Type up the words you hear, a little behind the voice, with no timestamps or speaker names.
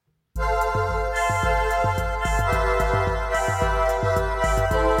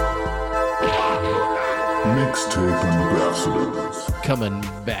Mixtape Ambassadors. Coming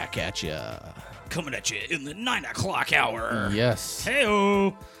back at you. Coming at you in the 9 o'clock hour. Yes.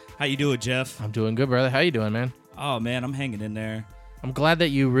 Hey-o. How you doing, Jeff? I'm doing good, brother. How you doing, man? Oh, man, I'm hanging in there. I'm glad that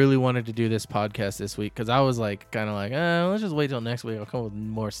you really wanted to do this podcast this week because I was like, kind of like, let's just wait till next week. I'll come with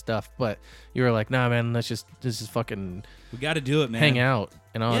more stuff. But you were like, nah, man, this is fucking We got to do it, man. hang out.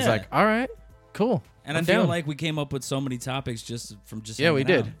 And I was like, all right, cool. And I'm I feel down. like we came up with so many topics just from just Yeah, we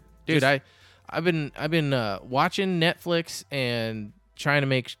hanging did. out. Dude, I've been watching Netflix and trying to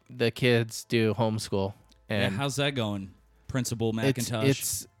make the kids do homeschool. Yeah, And how's that going, Principal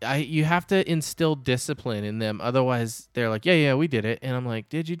McIntosh? You have to instill discipline in them. Otherwise, they're like, yeah, we did it. And I'm like,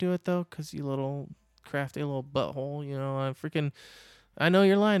 did you do it though? Because you little crafty little butthole. You know, I know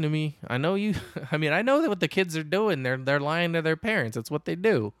you're lying to me. I know you. I mean, I know that what the kids are doing. They're lying to their parents. It's what they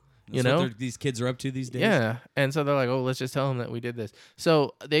do. That's what these kids are up to these days? Yeah. And so they're like, oh, let's just tell them that we did this.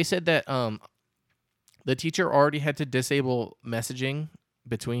 So they said that the teacher already had to disable messaging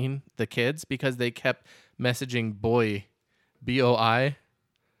between the kids because they kept messaging boy, B-O-I,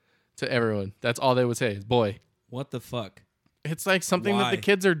 to everyone. That's all they would say is boy. What the fuck? It's like something that Why? the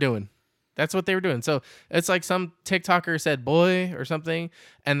kids are doing. That's what they were doing. So it's like some TikToker said boy or something,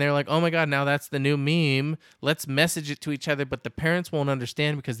 and they're like, oh my God, now that's the new meme. Let's message it to each other, but the parents won't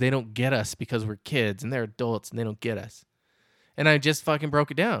understand because they don't get us because we're kids and they're adults and they don't get us. And I just fucking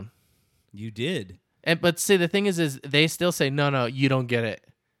broke it down. You did. But see, the thing is they still say, no, you don't get it.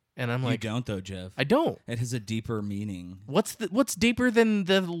 And I'm You like, don't, though, Jeff. I don't. It has a deeper meaning. What's deeper than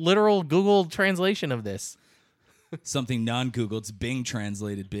the literal Google translation of this? Something non-Google. It's Bing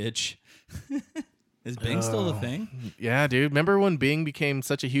translated, bitch. Is Bing still a thing? Yeah, dude. Remember when Bing became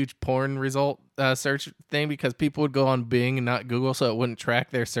such a huge porn result search thing because people would go on Bing and not Google so it wouldn't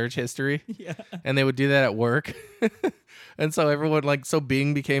track their search history? Yeah. And they would do that at work. And so everyone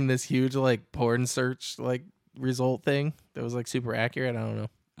Bing became this huge porn search result thing that was super accurate. I don't know.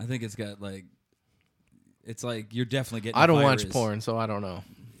 I think it's got it's like you're definitely getting. I don't a watch virus. porn, so I don't know.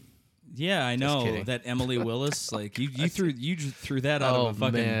 Yeah, I know kidding. that Emily Willis. You threw that out of a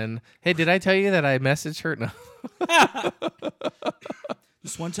fucking. Man. Hey, did I tell you that I messaged her? No.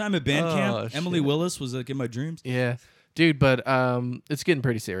 Just one time at band camp, Emily shit. Willis was in my dreams. Yeah, dude, but it's getting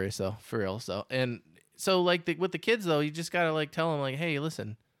pretty serious though, for real. So with the kids though, you just gotta tell them hey,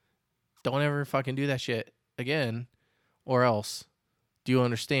 listen, don't ever fucking do that shit again, or else. Do you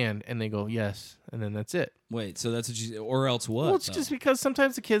understand? And they go yes, and then that's it. Wait, so that's what you, or else what? Well, it's though? just because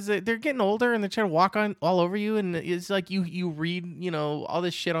sometimes the kids they're getting older and they're trying to walk on all over you, and it's like you read all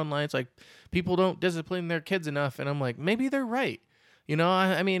this shit online. It's like people don't discipline their kids enough, and I'm like maybe they're right.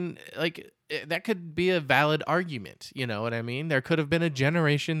 I mean that could be a valid argument. You know what I mean? There could have been a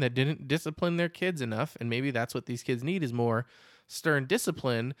generation that didn't discipline their kids enough, and maybe that's what these kids need is more stern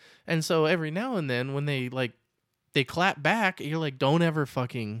discipline. And so every now and then when they clap back, you're like, don't ever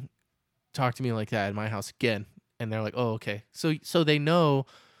fucking talk to me like that in my house again. And they're like, oh, okay. So they know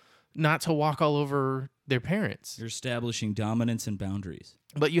not to walk all over their parents. You're establishing dominance and boundaries.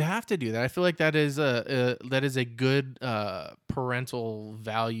 But you have to do that. I feel like that is a good parental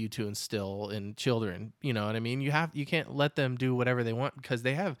value to instill in children. You know what I mean? You can't let them do whatever they want because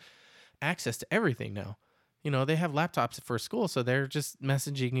they have access to everything now. They have laptops for school, so they're just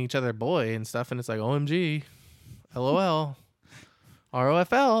messaging each other boy and stuff, and it's like OMG. LOL.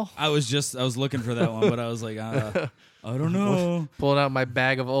 ROFL. I was looking for that one, but I was like, I don't know. Pulling out my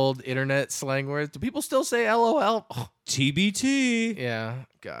bag of old internet slang words. Do people still say LOL? Oh, TBT. yeah,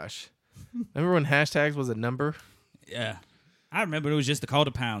 gosh. Remember when hashtags was a number? Yeah. I remember it was just a call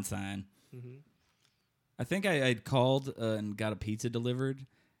to pound sign. Mm-hmm. I think I'd called and got a pizza delivered,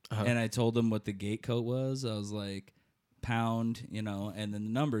 and I told them what the gate code was. I was like, pound, and then the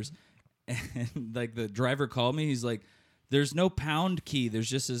numbers. And the driver called me. He's like, "There's no pound key.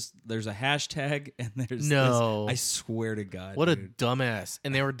 There's a hashtag and there's No. this." I swear to God, What dude. a dumbass.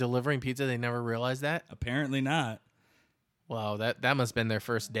 And they were delivering pizza. They never realized that? Apparently not. Wow, that must have been their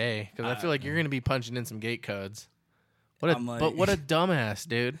first day. Because I feel like you're going to be punching in some gate codes. But what a dumbass,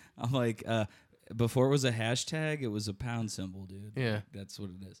 dude. I'm like, before it was a hashtag, it was a pound symbol, dude. Yeah. Like, that's what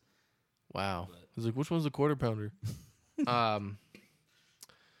it is. Wow. I was like, which one's a quarter pounder?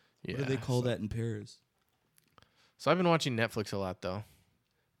 Yeah, What do they call that in Paris? So I've been watching Netflix a lot though,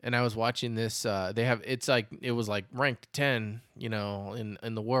 and I was watching this. It was ranked 10, in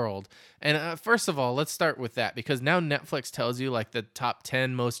the world. And first of all, let's start with that because now Netflix tells you the top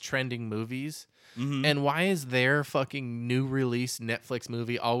 10 most trending movies. Mm-hmm. And why is their fucking new release Netflix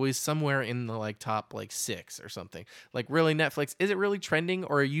movie always somewhere in the top 6 or something? Really, Netflix, is it really trending,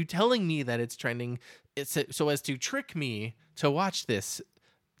 or are you telling me that it's trending? It's so as to trick me to watch this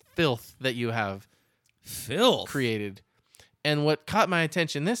filth that you have Filth. created. And what caught my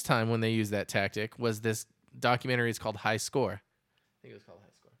attention this time when they used that tactic was this documentary. It's called High Score. I think it was called High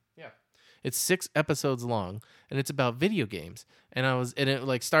Score. Yeah. It's 6 episodes long, and it's about video games. And it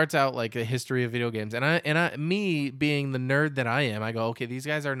like starts out like the history of video games. And me being the nerd that I am, I go, okay, these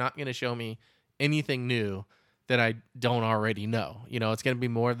guys are not going to show me anything new that I don't already know. You know, it's going to be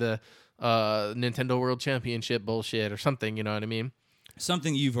more the Nintendo World Championship bullshit or something. You know what I mean?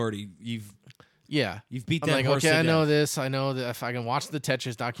 Something you've Yeah. beat I'm that like, horse okay, to I know death. this. I know that if I can watch the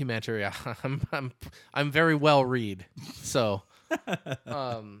Tetris documentary, I'm very well read. So,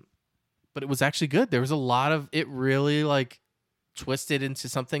 but it was actually good. There was a lot of it. Really like twisted into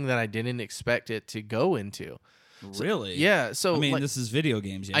something that I didn't expect it to go into. Really? Yeah. So I mean, like, this is video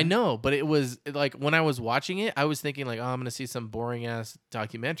games. Yeah. I know, but it was like when I was watching it, I was thinking like, oh, I'm gonna see some boring ass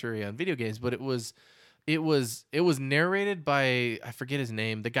documentary on video games. But it was narrated by, I forget his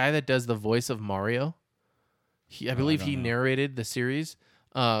name, the guy that does the voice of Mario. I believe he know. narrated the series.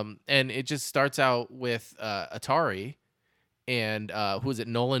 And it just starts out with Atari. And who is it?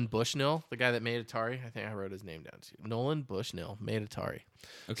 Nolan Bushnell, the guy that made Atari. I think I wrote his name down too. Nolan Bushnell made Atari.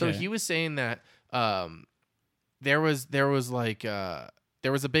 Okay. So he was saying that there was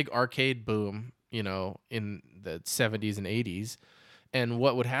a big arcade boom, you know, in the 70s and 80s. And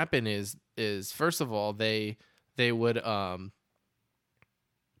what would happen is first of all they would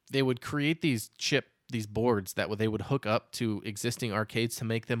create these boards that they would hook up to existing arcades to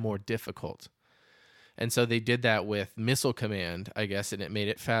make them more difficult. And so they did that with Missile Command, I guess, and it made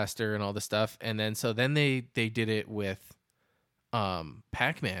it faster and all this stuff. And then they did it with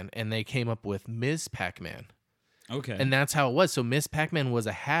Pac-Man, and they came up with Ms. Pac-Man. Okay. And that's how it was. So Miss Pac-Man was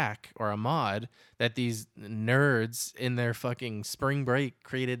a hack or a mod that these nerds in their fucking spring break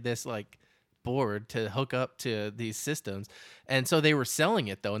created this like board to hook up to these systems. And so they were selling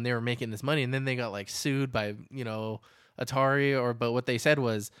it though, and they were making this money. And then they got like sued by, you know, Atari but what they said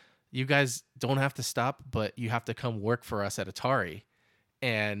was, you guys don't have to stop, but you have to come work for us at Atari.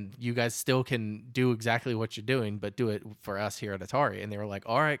 And you guys still can do exactly what you're doing, but do it for us here at Atari. And they were like,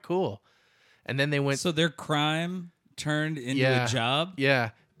 all right, cool. And then they went. So their crime turned into a job? Yeah.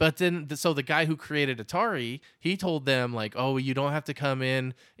 But then, so the guy who created Atari, he told them like, oh, you don't have to come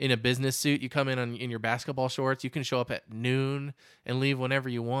in a business suit. You come in your basketball shorts. You can show up at noon and leave whenever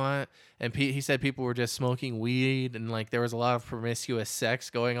you want. And he said people were just smoking weed and like there was a lot of promiscuous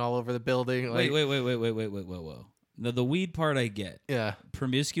sex going all over the building. Like, Wait. Whoa. The weed part I get. Yeah.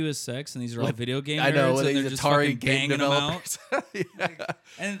 Promiscuous sex, and these are all video game nerds. I know. And These they're just Atari fucking game banging them out. developers. Yeah.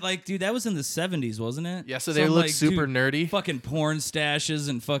 And like, dude, that was in the 70s, wasn't it? Yeah, so they look super nerdy. Fucking porn stashes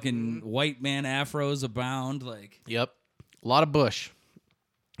and fucking white man afros abound. Like, yep, a lot of bush.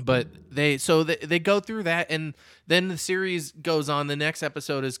 But they go through that, and then the series goes on. The next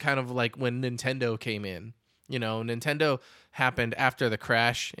episode is kind of like when Nintendo came in. You know, Nintendo happened after the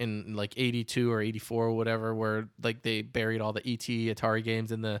crash in like 82 or 84 or whatever, where like they buried all the ET Atari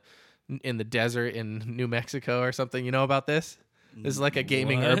games in the desert in New Mexico or something. You know about this? This is like a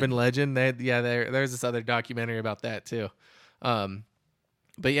gaming urban legend. There's this other documentary about that too.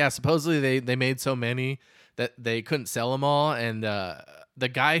 But yeah, supposedly they made so many that they couldn't sell them all, and the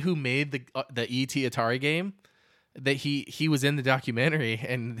guy who made the ET Atari game, that he was in the documentary,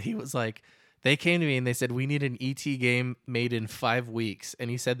 and he was like, they came to me and they said, we need an ET game made in 5 weeks, and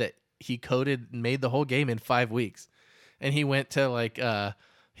he said that he made the whole game in 5 weeks, and he went to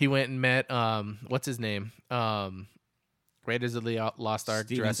he went and met what's his name, Raiders of the Lost Ark,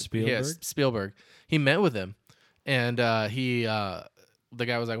 Steven Spielberg? Yes, Spielberg. He met with him, and the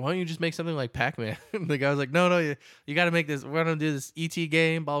guy was like, why don't you just make something like Pac-Man? The guy was like, no, you got to make this. We're going to do this ET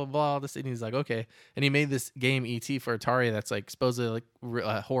game, blah, blah, blah. All this. And he's like, okay. And he made this game ET for Atari that's like supposedly like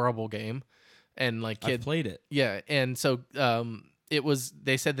a horrible game. And like I played it. Yeah. And so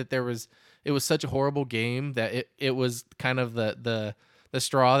they said that it was such a horrible game that it was kind of the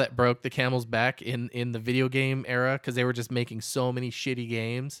straw that broke the camel's back in the video game era, because they were just making so many shitty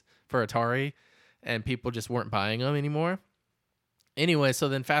games for Atari and people just weren't buying them anymore. Anyway, so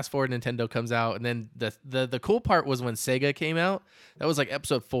then fast forward, Nintendo comes out, and then the cool part was when Sega came out. That was like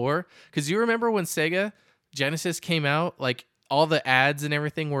episode 4, because you remember when Sega Genesis came out, like all the ads and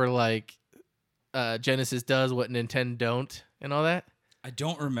everything were like Genesis does what Nintendo don't and all that. I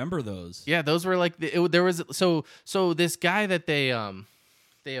don't remember those. Yeah, those were like there was so this guy that they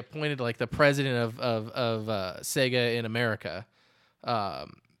appointed like the president of Sega in America.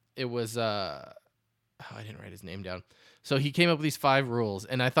 It was I didn't write his name down. So he came up with these 5 rules,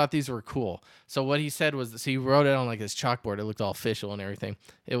 and I thought these were cool. So what he said was, so he wrote it on like this chalkboard. It looked all official and everything.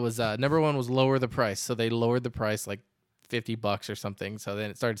 It was number 1 was lower the price. So they lowered the price like $50 or something. So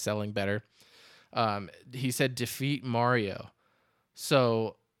then it started selling better. He said defeat Mario.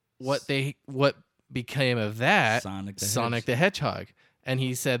 So what became of that? Sonic the Hedgehog. And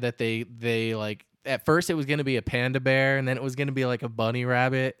he said that they like at first it was going to be a panda bear, and then it was going to be like a bunny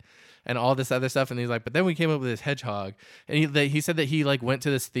rabbit and all this other stuff. And he's like, but then we came up with this hedgehog. And he said that he like went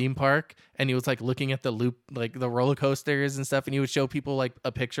to this theme park and he was like looking at the loop, like the roller coasters and stuff. And he would show people like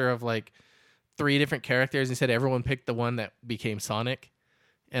a picture of like 3 different characters. He said everyone picked the one that became Sonic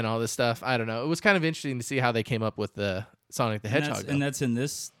and all this stuff. I don't know. It was kind of interesting to see how they came up with the Sonic the Hedgehog. And that's in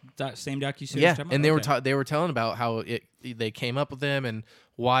this same docuseries? Yeah, and they were telling about how they came up with them and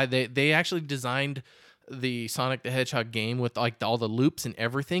why they actually designed the Sonic the Hedgehog game with like all the loops and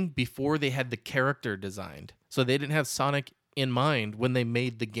everything before they had the character designed. So they didn't have Sonic in mind when they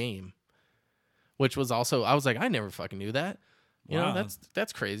made the game, which was also, I was like, I never fucking knew that. You know,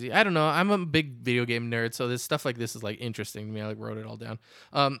 that's crazy. I don't know. I'm a big video game nerd, so this stuff like this is like interesting to me. I like wrote it all down.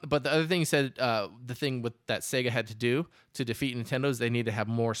 But the other thing he said, the thing with that Sega had to do to defeat Nintendo is they need to have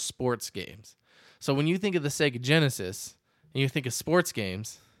more sports games. So when you think of the Sega Genesis and you think of sports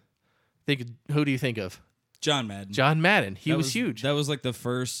games, who do you think of? John Madden. John Madden. He was huge. That was like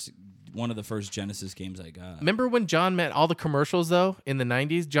one of the first Genesis games I got. Remember when John Madden, all the commercials though, in the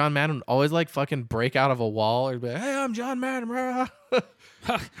 90s, John Madden would always like fucking break out of a wall or be like, hey, I'm John Madden, bro.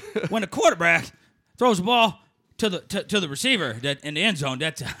 When a quarterback throws a ball to the receiver in the end zone,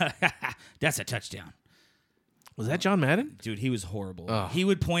 that's a touchdown. Was that John Madden? Dude, he was horrible. Oh. He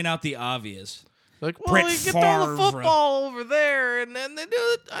would point out the obvious. Like, well, you get all the football over there, and then they do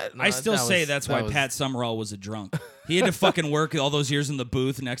it. I still say that's why Pat Summerall was a drunk. He had to fucking work all those years in the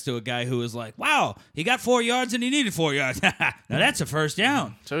booth next to a guy who was like, wow, he got 4 yards and he needed 4 yards. Now that's a first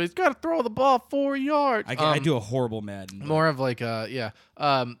down. So he's got to throw the ball 4 yards. I do a horrible Madden. More of like, yeah.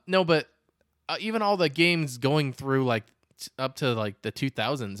 No, but even all the games going through like up to like the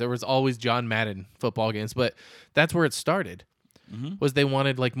 2000s, there was always John Madden football games, but that's where it started. Mm-hmm. Was they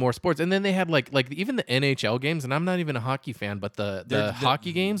wanted like more sports, and then they had like even the NHL games. And I'm not even a hockey fan, but the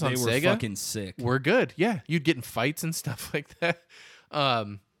hockey games on Sega were fucking sick. Were good. Yeah, you'd get in fights and stuff like that.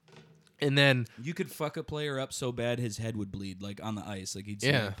 And then you could fuck a player up so bad his head would bleed, like on the ice, like he'd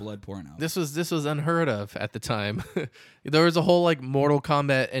see like, blood pouring out. This was unheard of at the time. There was a whole like Mortal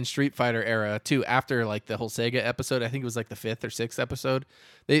Kombat and Street Fighter era too. After like the whole Sega episode, I think it was like the 5th or 6th episode.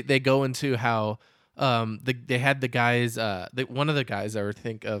 They go into how. They had the guys, one of the guys I would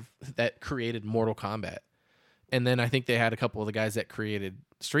think of that created Mortal Kombat. And then I think they had a couple of the guys that created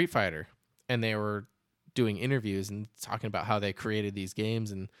Street Fighter, and they were doing interviews and talking about how they created these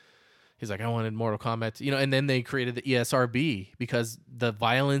games. And he's like, I wanted Mortal Kombat, and then they created the ESRB because the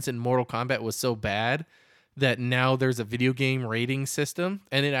violence in Mortal Kombat was so bad that now there's a video game rating system,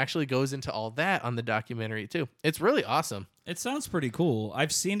 and it actually goes into all that on the documentary too. It's really awesome. It sounds pretty cool.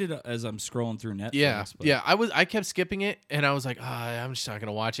 I've seen it as I'm scrolling through Netflix. Yeah. I kept skipping it, and I was like, I'm just not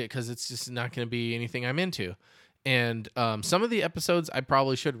gonna watch it because it's just not gonna be anything I'm into. And some of the episodes I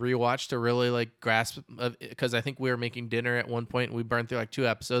probably should rewatch to really like grasp, because I think we were making dinner at one point and we burned through like 2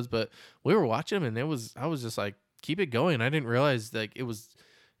 episodes, but we were watching them, and I was just like, keep it going. I didn't realize like it was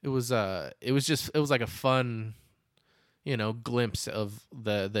like a fun, glimpse of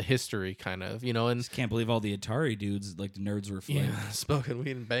the history kind of, and just can't believe all the Atari dudes, like the nerds were flying. Smoking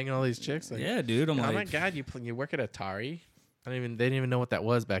weed and banging all these chicks. Like, yeah, dude. I'm like, oh my God, you work at Atari? They didn't even know what that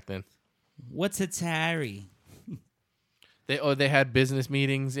was back then. What's Atari? They had business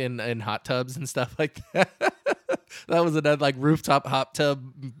meetings in hot tubs and stuff like that. That was another like rooftop hot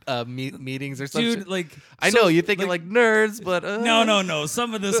tub meetings or something. Dude, like I know you're thinking like nerds, but no.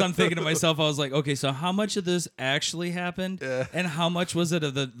 Some of this I'm thinking to myself. I was like, okay, so how much of this actually happened, and how much was it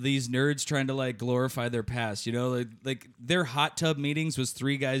of these nerds trying to like glorify their past? Like their hot tub meetings was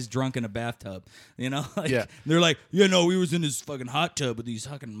 3 guys drunk in a bathtub. They're like, we was in this fucking hot tub with these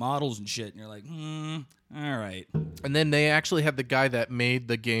fucking models and shit, and you're like, all right. And then they actually had the guy that made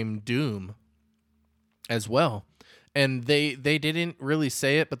the game Doom as well. And they didn't really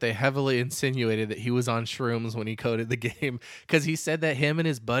say it, but they heavily insinuated that he was on shrooms when he coded the game, because he said that him and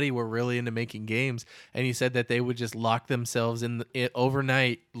his buddy were really into making games, and he said that they would just lock themselves in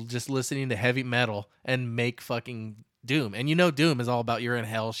overnight just listening to heavy metal and make fucking Doom. And Doom is all about you're in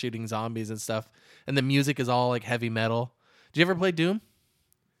hell shooting zombies and stuff, and the music is all like heavy metal. Did you ever play Doom?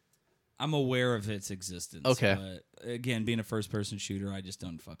 I'm aware of its existence. Okay. But again, being a first-person shooter, I just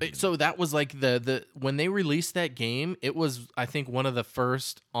don't fucking. So that was like the when they released that game, it was I think one of the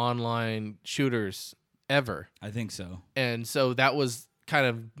first online shooters ever. I think so. And so that was kind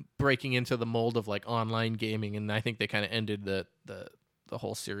of breaking into the mold of like online gaming, and I think they kind of ended the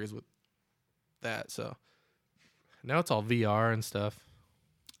whole series with that. So now it's all VR and stuff.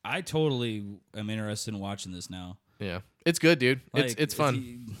 I totally am interested in watching this now. Yeah, it's good, dude. Like, It's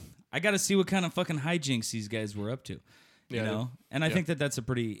fun. I got to see what kind of fucking hijinks these guys were up to. You Yeah, know, and I yeah. think that that's a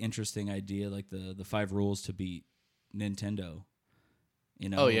pretty interesting idea, like the 5 rules to beat Nintendo. You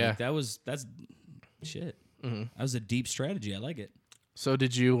know, Oh, yeah. like that's shit. Mm-hmm. That was a deep strategy. I like it. So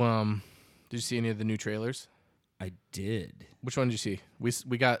did you see any of the new trailers? I did. Which one did you see?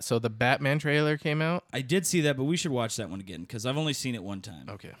 We got so the Batman trailer came out. I did see that, but we should watch that one again because I've only seen it one time.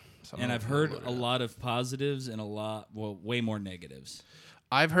 Okay. So And I'm I've gonna heard load it a up. lot of positives and way more negatives.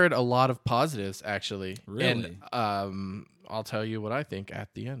 I've heard a lot of positives actually. Really? And I'll tell you what I think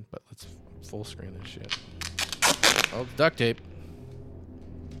at the end, but let's full screen this shit. Oh, duct tape.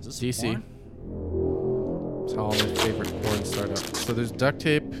 Is this DC. porn? It's how all my favorite porn start up. So there's duct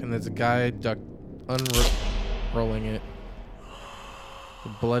tape and there's a guy unrolling it. A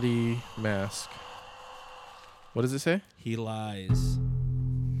bloody mask. What does it say? He lies.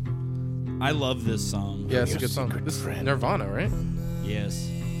 I love this song. Yeah, it's a good song. This is Nirvana, right? Yes.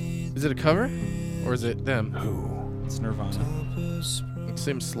 Is it a cover? Or is it them? It's Nirvana. It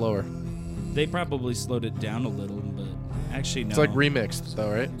seems slower. They probably slowed it down a little, but actually no. It's like remixed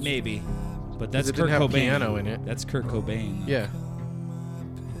though, right? Maybe. But that's it Kurt didn't have Cobain. piano in it. That's Kurt Cobain. though. Yeah.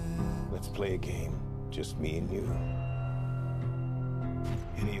 Let's play a game. Just me and you.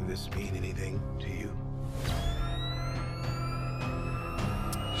 Any of this mean anything to you?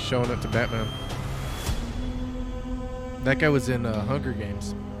 Showing it to Batman. That guy was in Hunger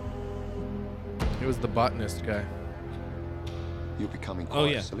Games. He was the botanist guy. You're becoming Oh,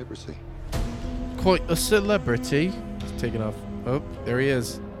 quite yeah. a celebrity. Quite a celebrity. He's taking off. Oh, there he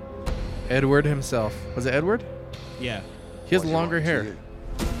is. Edward himself. Was it Edward? Yeah. He has What's longer wrong hair. with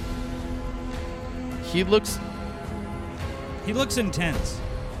you? He looks. He looks intense.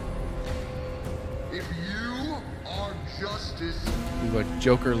 If you are justice, He's like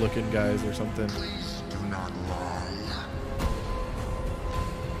Joker looking guys or something. please do not lie.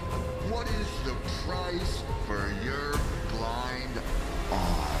 What is the price for your blind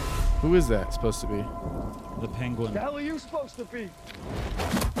eye? Who is that supposed to be? The Penguin. hell are you supposed to be?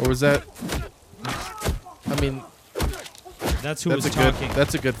 Or was that? I mean, That's who that's was a good. talking.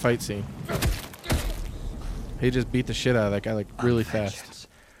 That's a good fight scene. He just beat the shit out of that guy like really fast.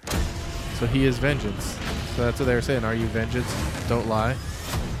 So he is vengeance. So that's what they were saying. Are you vengeance? Don't lie.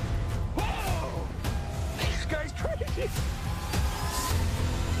 This guy's crazy.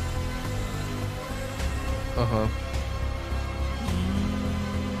 Uh-huh.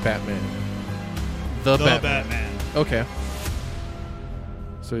 Batman. The Batman. Okay.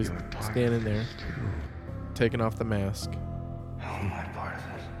 So he's standing there, taking off the mask, How am I part of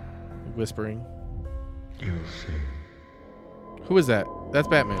it? whispering. You'll see. Who is that? That's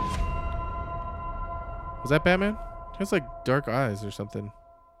Batman. Was that Batman? He has like dark eyes or something.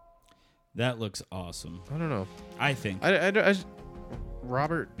 That looks awesome. I don't know. I think.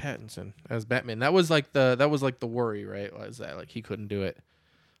 Robert Pattinson as Batman. That was like the worry, right? Was that like he couldn't do it?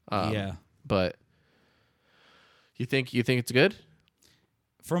 Yeah. But you think it's good?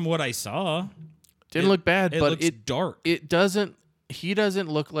 From what I saw, Didn't look bad, it but looks dark. it doesn't. He doesn't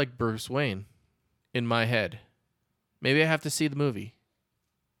look like Bruce Wayne in my head. Maybe I have to see the movie.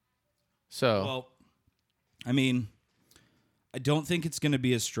 So Well, I mean, I don't think it's going to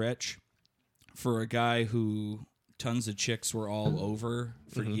be a stretch for a guy who tons of chicks were all over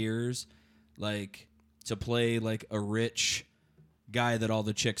for years, like to play like a rich guy that all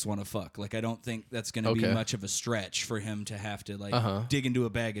the chicks want to fuck. Like, I don't think that's going to be Okay. much of a stretch for him to have to like Uh-huh. dig into a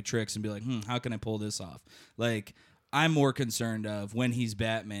bag of tricks and be like, how can I pull this off? Like, I'm more concerned of when he's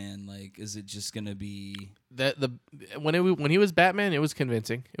Batman. Like, is it just going to be? when he was Batman, it was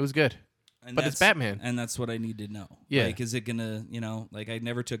convincing. It was good. And But it's that's- Batman. and that's what I need to know. Yeah. Like, is it gonna, like, I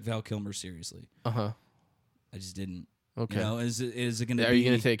never took Val Kilmer seriously. Uh-huh. I just didn't. Okay. You know, is it gonna? Are you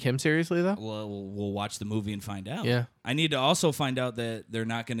going to take him seriously though? Well, we'll watch the movie and find out. Yeah. I need to also find out that they're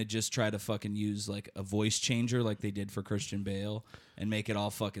not gonna just try to fucking use like a voice changer like they did for Christian Bale and make it all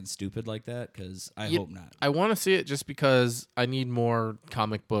fucking stupid like that. Because I hope not. I want to see it just because I need more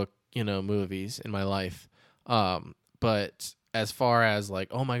comic book, movies in my life. But as far as like,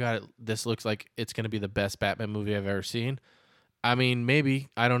 oh my God, this looks like it's going to be the best Batman movie I've ever seen. I mean, maybe.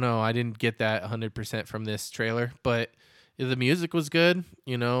 I don't know. I didn't get that 100% from this trailer, but the music was good.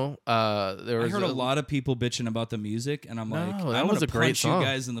 There I was heard a lot of people bitching about the music, and I'm No, like, that I was want a to great punch song. you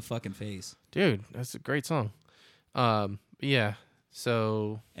guys in the fucking face. Dude, that's a great song. Yeah.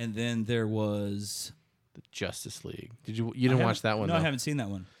 So And then there was. the Justice League. You didn't watch that one? No, though. I haven't seen that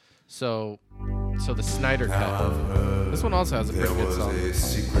one. So the Snyder cut. This one also has a pretty good song.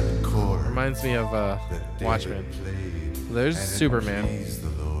 secret chord Reminds me of Watchmen. There's Superman.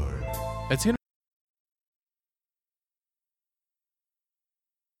 It's gonna.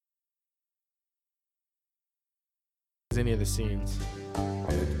 Any of the scenes.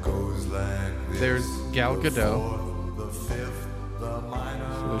 There's Gal Gadot.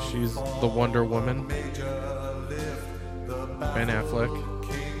 So she's the Wonder Woman. Ben Affleck.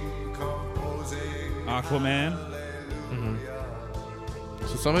 Aquaman.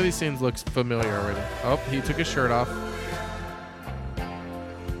 So some of these scenes looks familiar already. Oh, he took his shirt off.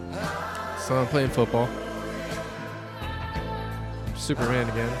 Someone playing football. Superman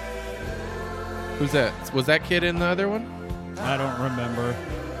again. Who's that? Was that kid in the other one? I don't remember.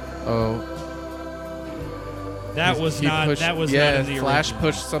 Oh. That was not in the Flash original.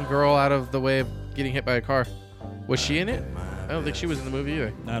 pushed some girl out of the way of getting hit by a car. Was she in it? I don't think she was in the movie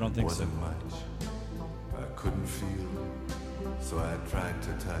either. I don't think so. Wasn't much. I couldn't feel, so I tried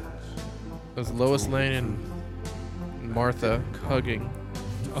to touch. It was Lois Lane and Martha hugging.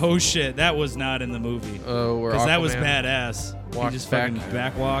 Oh shit, that was not in the movie. Oh, where Because that was Aquaman badass. walked He just back. fucking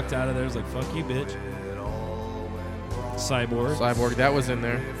backwalked out of there. It was like, fuck you, bitch. Cyborg. Cyborg, that was in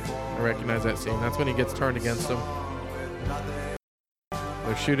there. I recognize that scene. That's when he gets turned against him.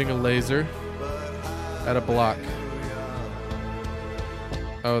 They're shooting a laser at a block.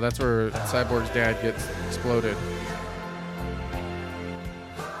 Oh, that's where Cyborg's dad gets exploded.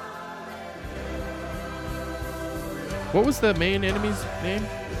 What was the main enemy's name?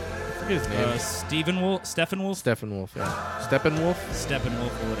 I forget his name. Steppenwolf, Steppenwolf, yeah. Steppenwolf?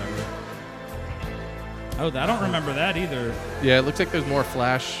 Steppenwolf or whatever. Oh, I don't remember that either. Yeah, it looks like there's more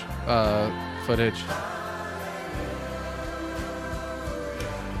Flash footage.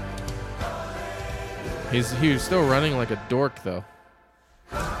 He's still running like a dork, though.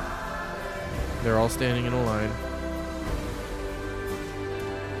 They're all standing in a line.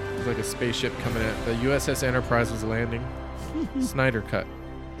 There's like a spaceship coming at the USS Enterprise was landing. Snyder cut.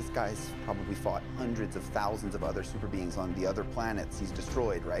 This guy's probably fought hundreds of thousands of other super beings on the other planets he's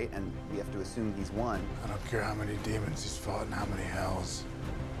destroyed, right? And we have to assume he's won. I don't care how many demons he's fought and how many hells.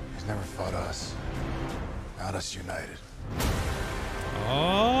 He's never fought us. Not us united.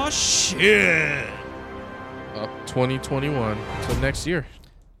 Oh, shit. Up 2021. So next year.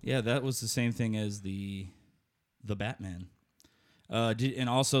 Yeah, that was the same thing as the Batman. And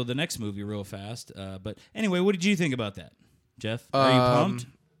also the next movie real fast. But anyway, what did you think about that, Jeff? Are you pumped?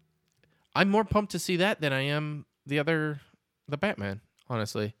 I'm more pumped to see that than I am the Batman,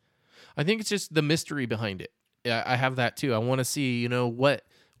 honestly. I think it's just the mystery behind it. Yeah, I have that too. I want to see, what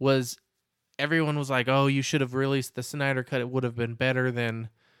was everyone was like, oh, you should have released the Snyder cut. It would have been better than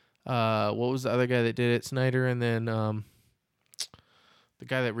what was the other guy that did it? Snyder, and then the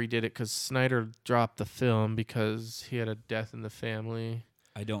guy that redid it because Snyder dropped the film because he had a death in the family.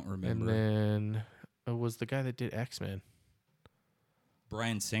 I don't remember. And then it was the guy that did X-Men.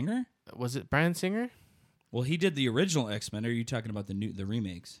 Bryan Singer? Was it Bryan Singer? Well, he did the original X-Men. Or are you talking about the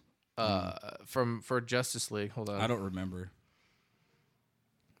remakes? For Justice League. Hold on. I don't remember.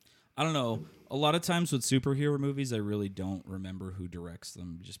 I don't know. A lot of times with superhero movies, I really don't remember who directs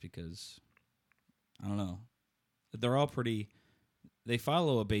them just because, I don't know. They're all pretty, they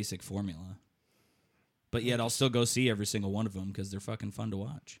follow a basic formula. But yet I'll still go see every single one of them because they're fucking fun to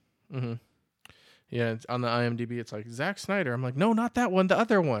watch. Mm-hmm. Yeah, on the IMDb, it's like, Zack Snyder. I'm like, no, not that one. The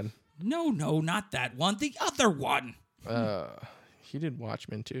other one. No, not that one. The other one. He did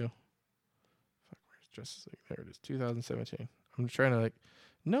Watchmen, too. Fuck, where's Justice League? There it is, 2017. I'm trying to,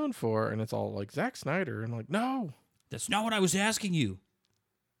 known for, and it's all like Zack Snyder. I'm like, no. That's not what I was asking you.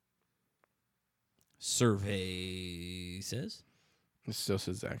 Survey says. It still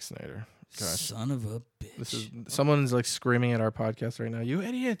says Zack Snyder. Gosh. Son of a bitch. Someone's screaming at our podcast right now. You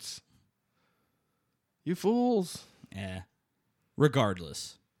idiots. You fools. Yeah.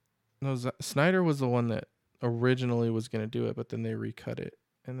 Regardless. No, Snyder was the one that originally was going to do it, but then they recut it,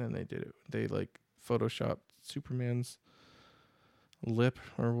 and then they did it. They photoshopped Superman's lip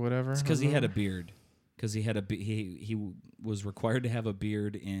or whatever. It's because he had a beard. Because he was required to have a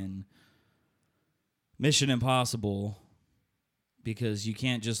beard in Mission Impossible. Because you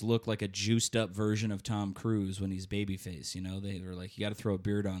can't just look like a juiced up version of Tom Cruise when he's babyface. They were like, you got to throw a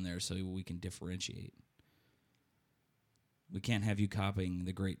beard on there so we can differentiate. We can't have you copying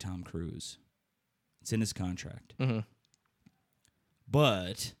the great Tom Cruise. It's in his contract. Mm-hmm.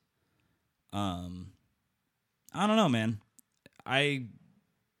 But, I don't know, man. I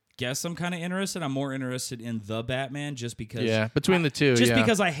guess I'm kind of interested. I'm more interested in the Batman just because. Yeah, between the two. Just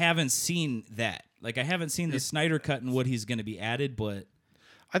because I haven't seen that. I haven't seen the Snyder cut and what he's going to be added, but.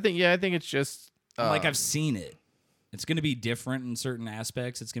 I think it's just. I've seen it. It's going to be different in certain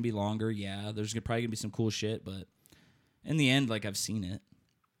aspects. It's going to be longer. Yeah, there's probably going to be some cool shit, but in the end, I've seen it.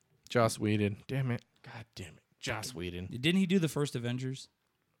 Joss Whedon. Damn it. God damn it. Joss Whedon. Didn't he do the first Avengers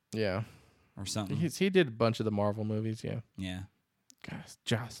Yeah. or something? He did a bunch of the Marvel movies, yeah. Yeah. Gosh,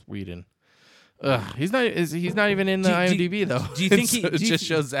 Joss Whedon. Ugh, he's not even in the Do- IMDb though. do you think It do you just th-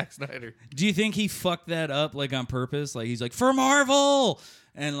 shows Zack Snyder. Do you think he fucked that up like on purpose? Like he's like for Marvel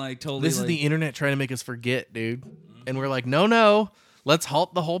and like totally. This is the internet trying to make us forget, dude. And we're like, no. Let's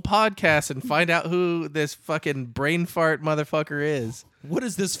halt the whole podcast and find out who this fucking brain fart motherfucker is. What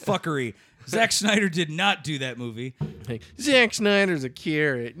is this fuckery? Zack Snyder did not do that movie. Like, Zack Snyder's a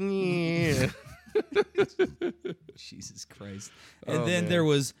carrot. Yeah. Jesus Christ! And Oh, then man. there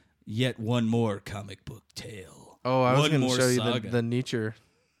was yet one more comic book tale. Oh, I was One going to more show you saga. the Nietzsche.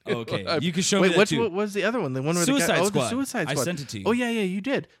 Okay, you can show me Wait, that what too. was the other one? The one where Suicide the guy, Squad. the Suicide I Squad. sent it to you. Oh yeah, you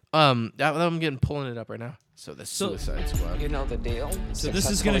did. That I'm getting pulling it up right now. So the Suicide Squad. You know the deal. So this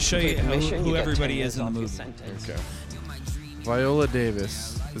is going to show you who everybody is in the movie. Okay. Viola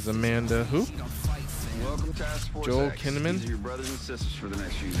Davis is Amanda. Who? Welcome to Task Force Joel X. Kinnaman? These are your brothers and sisters for the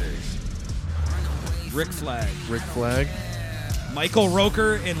next few days. Rick Flag, Rick Flag. Michael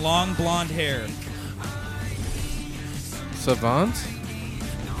Roker in long blonde hair. Savant.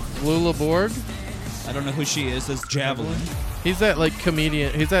 Lula Borg. I don't know who she is. That's Javelin. He's that like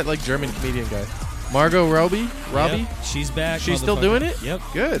comedian. He's that like German comedian guy. Margot Robbie. Yep, she's back. She's still motherfucker. doing it? Yep.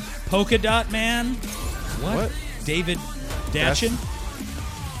 Good. Polka Dot Man. What? David Datchin.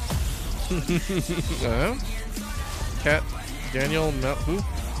 Cat. Daniel.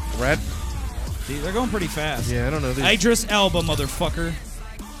 Who? Rad. See, they're going pretty fast. Yeah, I don't know. Idris Elba, motherfucker.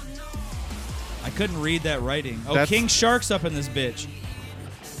 I couldn't read that writing. Oh, That's- King Shark's up in this bitch.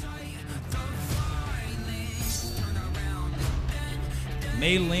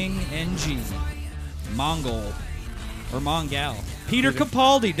 Mei Ling NG. Mongol. Or Mongal. Peter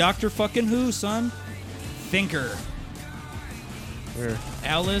Capaldi, Dr. fucking Who, son. Thinker. Where?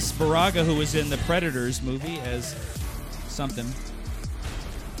 Alice Baraga, who was in the Predators movie as something.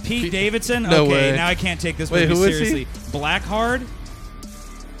 Pete Davidson? No okay, way. now I can't take this Wait, movie who is he? seriously. Blackheart?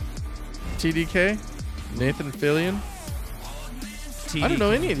 TDK. Nathan Fillion. I don't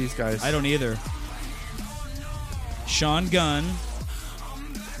know any of these guys. I don't either. Sean Gunn.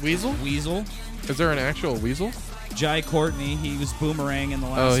 Weasel? Weasel. Is there an actual Weasel? Jai Courtney. He was Boomerang in the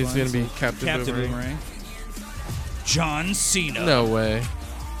last Oh, one. he's gonna be so Captain Boomerang. Boomerang. John Cena. No way.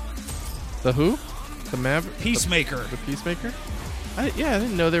 The who? The Maverick? Peacemaker. The Peacemaker? I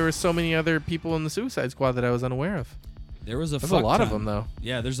didn't know there were so many other people in the Suicide Squad that I was unaware of. There was There's a lot of them, though.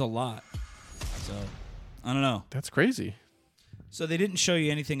 Yeah, there's a lot. So, I don't know. That's crazy. So they didn't show you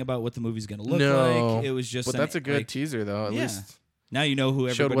anything about what the movie's going to look No. like. It was just But that's a good like, teaser, though. At yeah. least Now you know who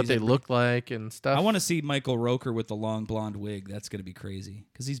everybody's showed what they in. looked like and stuff. I want to see Michael Roker with the long blonde wig. That's going to be crazy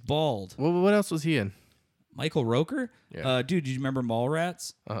because he's bald. What else was he in? Michael Roker? Yeah. Dude, do you remember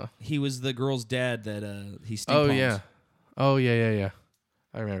Mallrats? Uh-huh. He was the girl's dad that he steampunked. Oh, yeah. Oh, yeah.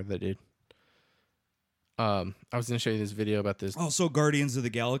 I remember that dude. I was going to show you this video about this. Also Guardians of the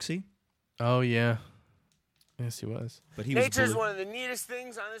Galaxy. Oh, yeah. Yes, he was. But he was Nature's blue. one of the neatest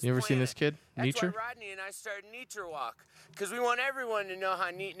things on this You ever planet. seen this kid, That's Nature? why Rodney and I started Nature Walk, because we want everyone to know how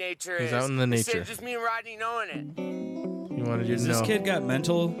neat nature is. He's out in the Instead nature. of just me and Rodney knowing it. You wanted you Has to this know. kid got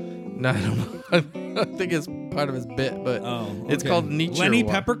mental? No, I don't know. I think it's part of his bit, but it's okay. called Nature Lenny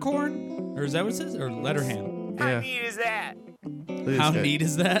Walk. Peppercorn? Or is that what it says? Or Letterham? How Yeah. neat is that? Look at How this guy. neat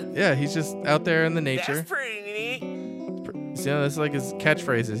is that? Yeah, he's just out there in the nature. That's pretty neat. See, that's like his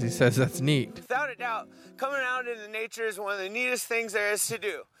catchphrases. He says that's neat. Without a doubt, coming out into nature is one of the neatest things there is to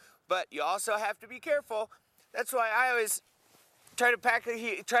do. But you also have to be careful. That's why I always try to pack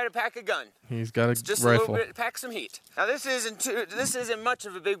a gun. He's got a Just rifle. a little bit, pack some heat. Now this isn't much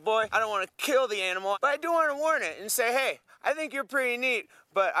of a big boy. I don't want to kill the animal, but I do want to warn it and say, hey, I think you're pretty neat,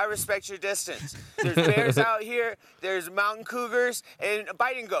 but I respect your distance. There's bears out here, there's mountain cougars, and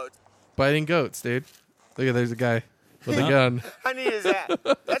biting goats. Biting goats, dude. Look at there's a guy with a gun. How neat is that?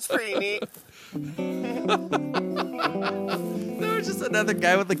 That's pretty neat. There was just another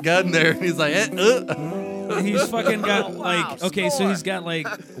guy with a gun there, and he's like, He's fucking got Wow, like okay, so score. he's got like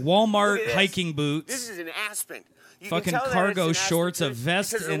Look Walmart at this. hiking boots, This is an aspen. You fucking can tell that cargo it's an shorts, a aspen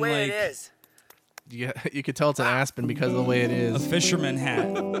vest, because of the and way like it is. you could tell it's an aspen because of the way it a is. fisherman hat,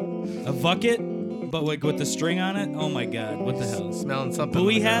 a bucket, but like with the string on it. Oh my god, what the hell? Smelling something.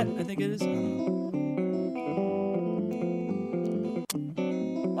 Buoy in the hat, ground. I think it is. I don't know.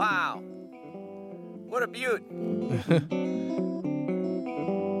 Wow. What a beaut.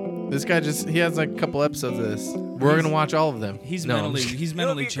 This guy he has like a couple episodes of this. We're going to watch all of them. He's No, I'm mentally just- he's It would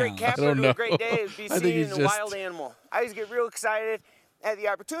mentally be a great challenged. capper I don't to know. a great day would be I think seeing he's a just- wild animal. I always get real excited had the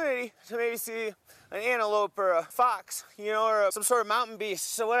opportunity to maybe see an antelope or a fox, or some sort of mountain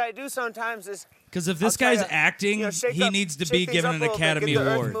beast. So what I do sometimes is, Because if this I'll try guy's to, acting, he needs to be given an Academy get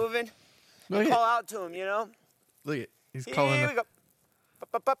the Award. Earth moving, Look and at- call out to him, Look at he's Here calling. we go. Up,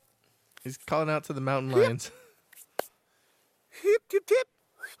 up, up. He's calling out to the mountain lions. Hip, hip, hip.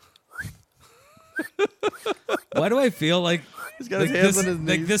 Why do I feel like He's got his hands on his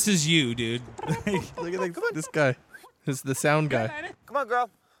like knees. this is you, dude? Like, Look at this guy. This is the sound guy. Come on, girl.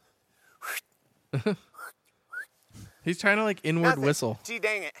 He's trying to like inward Nothing. whistle. Gee,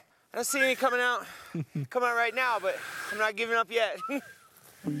 dang it. I don't see any coming out right now, but I'm not giving up yet.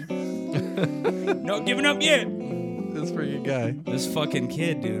 not giving up yet. This for you guy. This fucking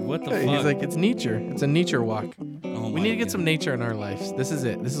kid, dude. What the Hey, fuck? he's like, it's nature. It's a nature walk. Oh We my need to get God. some nature in our lives. This is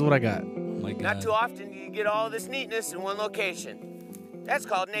it. This is what I got. Oh my God. Not too often do you get all this neatness in one location. That's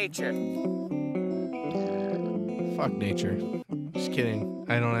called nature. Fuck nature. Just kidding.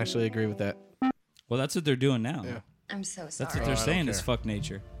 I don't actually agree with that. Well, that's what they're doing now. Yeah. I'm so sorry. That's what Oh, they're I don't saying is care. fuck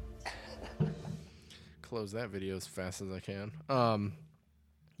nature. Close that video as fast as I can.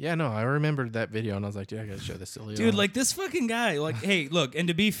 Yeah, no, I remembered that video and I was like, dude, I gotta show this to Leo. Dude, like this fucking guy. Like, hey, look, and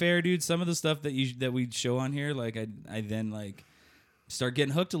to be fair, dude, some of the stuff that we show on here, like I then like start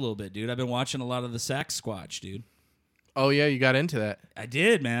getting hooked a little bit, dude. I've been watching a lot of the Sasquatch, dude. Oh yeah, you got into that. I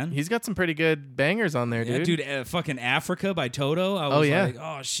did, man. He's got some pretty good bangers on there, Yeah, dude. dude, fucking Africa by Toto. I was Oh, yeah. like,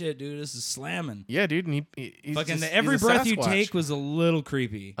 oh shit, dude, this is slamming. Yeah, dude. And he's Fucking just, every he's a breath you Sasquatch. take was a little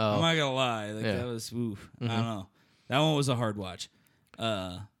creepy. Oh. I'm not gonna lie, like Yeah. that was oof. I don't know. That one was a hard watch.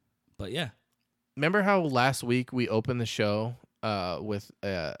 But yeah, Remember how last week we opened the show with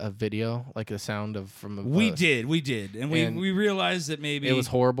a video, like a sound of from a we did, and and we realized that maybe It was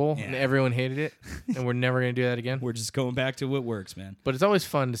horrible and Yeah. everyone hated it, and we're never gonna do that again. we're just going back to what works, man. But it's always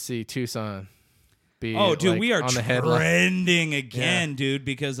fun to see Tucson be. Oh, dude, like, we are on the headline. trending again, dude,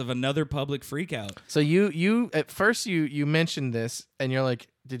 because of another public freakout. So you at first you mentioned this and you're like,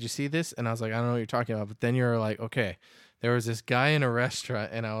 did you see this? And I was like, I don't know what you're talking about. But then you're like, okay, there was this guy in a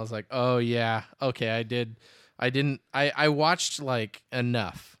restaurant, and I was like, oh yeah, okay, I did. I watched like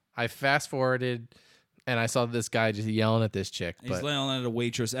enough. I fast forwarded, and I saw this guy just yelling at this chick. He's But yelling at a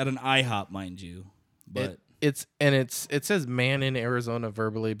waitress at an IHOP, mind you. But it says man in Arizona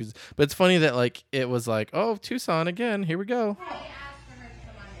verbally, but it's funny that like it was like, oh, Tucson again, here we go.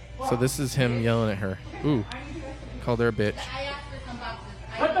 So this is him yelling at her. Ooh, called her a bitch.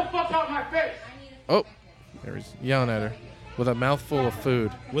 What the fuck out my face? Oh, there he's yelling at her with a mouthful of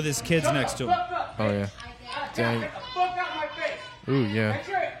food. with his kids next to him. Oh yeah, dang. Get the fuck out my face. Ooh yeah.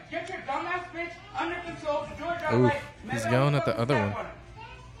 Get your dumbass bitch under control. Georgia, Ooh, like, he's maybe yelling I'll at the fuck other that one.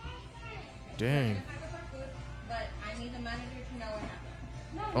 Dang. But I need the manager to know what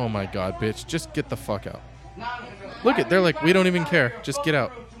happened. Oh my God, bitch, just get the fuck out. Look at, they're like, we don't even care. Just get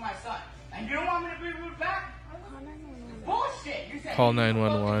out. To my son. And you don't want me to be rude back? Bullshit. You said Call you fucking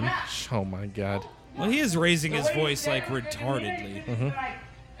 911. back. Oh my God. Well, he is raising his The way you voice said like everything retardedly. you did, just like,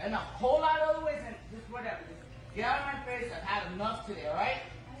 and a whole lot of other ways, and just whatever. Just get out of my face. I've had enough today, all right?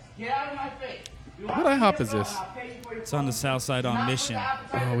 Get out of my face. You want What me to IHOP get is alone, this? I'll pay you for your It's on the food. south side on Not with Mission. the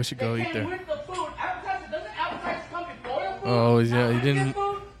appetizer. Oh, we should go They eat came there. with the food. Appetizer, doesn't appetizer come before your food? Oh, yeah, he Appetizer didn't.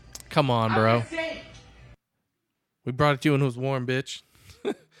 food? Come on, I'm bro. just saying. We brought it to you when it was warm, bitch.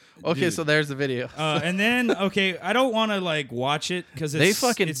 Okay, Dude. so there's the video. And then, okay, I don't want to like watch it because They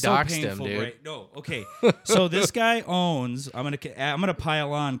fucking it's so doxed him, painful, dude. Right? No, okay. So this guy owns. I'm gonna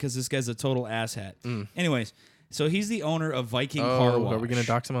pile on because this guy's a total asshat. Anyways, so he's the owner of Viking Car Oh, Wash. are we gonna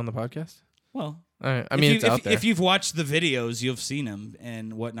dox him on the podcast? Well, All right. I mean, it's out there. If you've watched the videos, you've seen him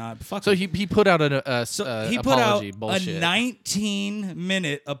and whatnot. Fuck So him. he put out a So he put out apology bullshit. a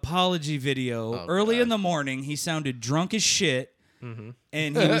 19-minute apology video Oh, early God. in the morning. He sounded drunk as shit, Mm-hmm.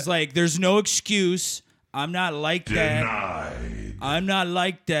 and he was like, "There's no excuse. I'm not like that. I'm not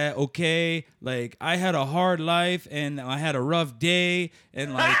like that. Okay, like I had a hard life and I had a rough day,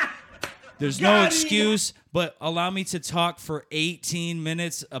 and like." There's no excuse, but allow me to talk for 18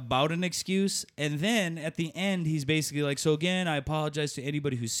 minutes about an excuse. And then at the end, he's basically like, so again, I apologize to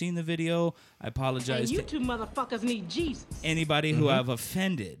anybody who's seen the video. I apologize And you to two motherfuckers need Jesus. anybody who I've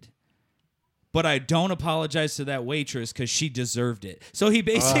offended. But I don't apologize to that waitress because she deserved it. So he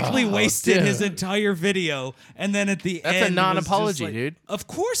basically wasted dude. his entire video. And then at the That's end, a was non-apology, just like, dude. Of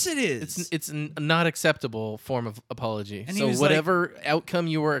course it is. It's a not acceptable form of apology. And he So was whatever outcome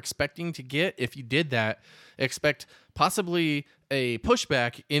you were expecting to get, if you did that, expect possibly a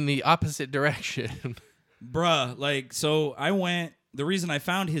pushback in the opposite direction. Bruh, like, so I went, the reason I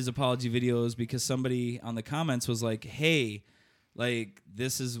found his apology video is because somebody on the comments was like, hey, Like,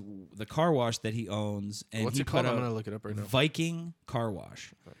 this is the car wash that he owns, and What's he it called? put I'm out gonna look it up right now. Viking Car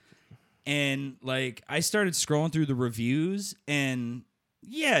Wash. And like, I started scrolling through the reviews, and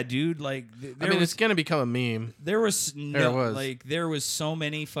yeah, dude, like, it's gonna become a meme. There was There was. so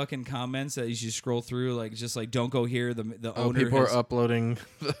many fucking comments that you should scroll through, like, just like, don't go here. The owner People has, are uploading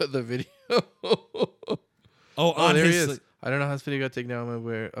the video. on there his, he is. like- I don't know how this video got taken down.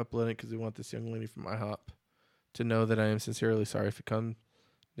 We're uploading because we want this young lady from IHOP to know that I am sincerely sorry if it comes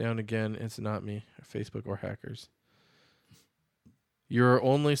down again. It's not me, or Facebook, or hackers. You're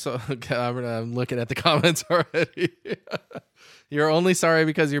only I'm looking at the comments already. You're only sorry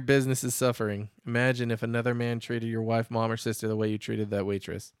because your business is suffering. Imagine if another man treated your wife, mom, or sister the way you treated that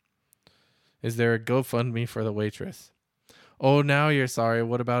waitress. Is there a GoFundMe for the waitress? Oh, now you're sorry.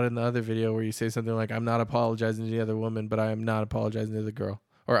 What about in the other video where you say something like, I'm not apologizing to the other woman, but I am not apologizing to the girl.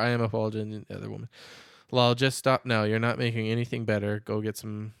 Or I am apologizing to the other woman. Lol, just stop now. You're not making anything better. Go get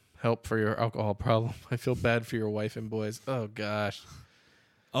some help for your alcohol problem. I feel bad for your wife and boys. Oh, gosh.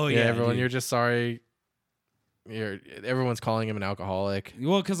 Oh, yeah, everyone, dude. you're just sorry. Everyone's calling him an alcoholic.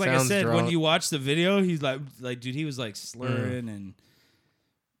 Well, because like I Sounds said, drunk. when you watch the video, he's like, dude, he was like slurring and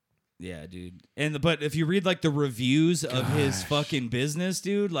yeah, dude. But if you read like the reviews of his fucking business,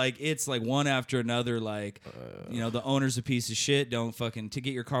 dude, like it's like one after another. Like, the owner's a piece of shit. Don't fucking to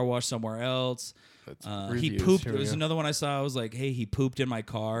get your car washed somewhere else. He reviews. pooped. Here There we was go. another one I saw. I was like, hey, he pooped in my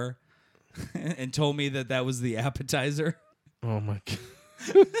car, and told me that was the appetizer. Oh my god.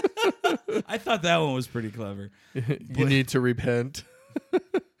 I thought that one was pretty clever. You need to repent.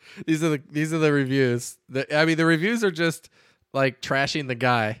 These are the reviews. The reviews are just like trashing the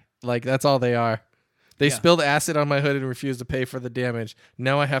guy. Like that's all they are. They spilled acid on my hood and refused to pay for the damage.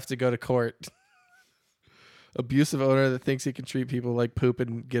 Now I have to go to court. Abusive owner that thinks he can treat people like poop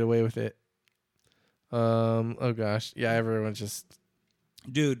and get away with it. Oh gosh. Yeah, everyone's just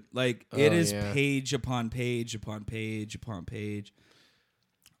Dude, like it is yeah. page upon page upon page upon page.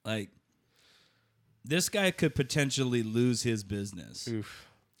 Like this guy could potentially lose his business. Oof.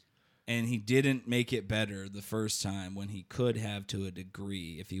 And he didn't make it better the first time when he could have to a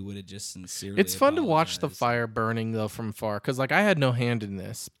degree if he would have just sincerely It's fun to watch the apologized. fire burning though from far because like I had no hand in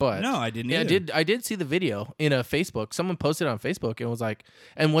this, but No, I didn't Yeah, either. I did see the video in a Facebook. Someone posted on Facebook and was like,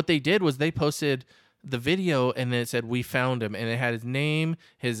 and what they did was they posted the video and then it said we found him and it had his name,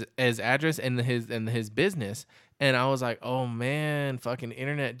 his address, and his business. And I was like, oh man, fucking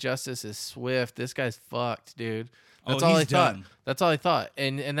internet justice is swift. This guy's fucked, dude. That's all I he's thought. done. That's all I thought.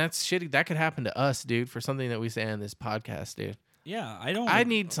 And that's shitty. That could happen to us, dude, for something that we say on this podcast, dude. Yeah, I don't. I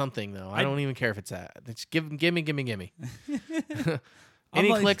need something though. I don't even care if it's that. It's give me. Any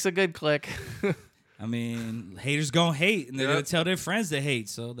like- click's a good click. I mean, haters gonna hate, and they're Yep. gonna tell their friends to hate.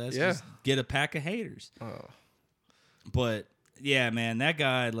 So that's Yeah. just get a pack of haters. Oh. But yeah, man, that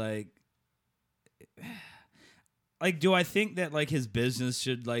guy like, do I think that like his business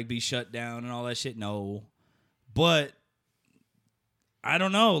should like be shut down and all that shit? No, but I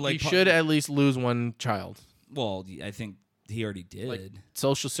don't know. Like, You should at least lose one child. Well, I think he already did. Like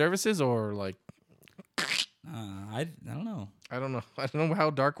social services or like I don't know. I don't know. I don't know how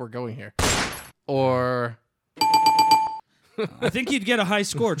dark we're going here. Or I think you'd get a high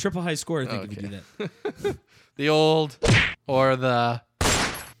score, triple high score. I think if you do that. the old or the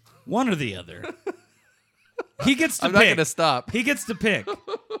One or the other. He gets to I'm pick. not gonna stop. He gets to pick.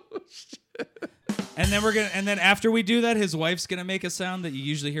 And then after we do that, his wife's gonna make a sound that you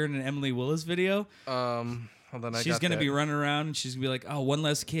usually hear in an Emily Willis video. Hold on, She's gonna be running around and she's gonna be like, "Oh, one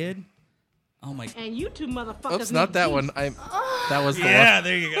less kid." Oh my! And you two motherfuckers. Oops, not that one. That was the Yeah, one.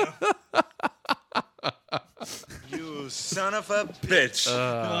 there you go. You son of a bitch.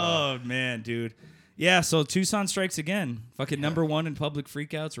 Oh man, dude. Yeah, so Tucson strikes again. Fucking number one in public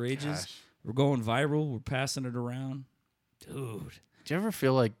freakouts, rages. Gosh. We're going viral. We're passing it around, dude. Do you ever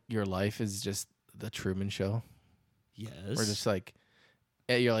feel like your life is just the Truman Show? Yes. Or just like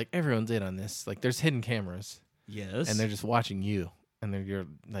you're like everyone's in on this. Like there's hidden cameras. Yes. And they're just watching you. And you're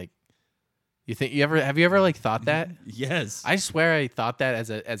like, have you ever like thought that? Yes. I swear I thought that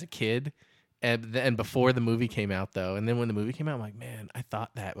as a kid, and before the movie came out though. And then when the movie came out, I'm like, man, I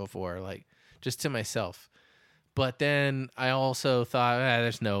thought that before, like just to myself. But then I also thought,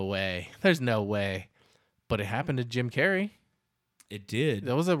 there's no way. But it happened to Jim Carrey. It did.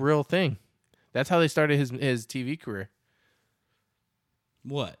 That was a real thing. That's how they started his TV career.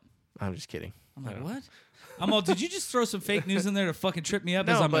 What? I'm just kidding. I'm like, what? I'm all, did you just throw some fake news in there to fucking trip me up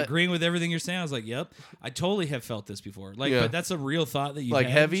as No, I'm but- agreeing with everything you're saying? I was like, yep. I totally have felt this before. Like, Yeah. but that's a real thought that you Like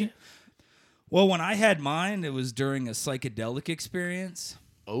had. heavy? Well, when I had mine, it was during a psychedelic experience.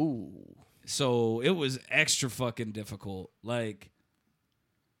 Oh. So it was extra fucking difficult. Like,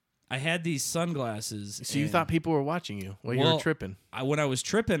 I had these sunglasses. So you thought people were watching you while you were tripping? When I was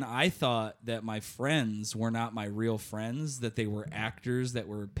tripping, I thought that my friends were not my real friends, that they were actors that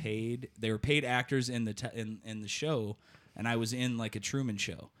were paid. They were paid actors in the show, and I was in like a Truman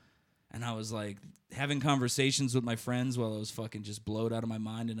Show. And I was like having conversations with my friends while I was fucking just blowed out of my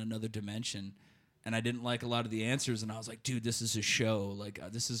mind in another dimension. And I didn't like a lot of the answers. And I was like, dude, this is a show. Like,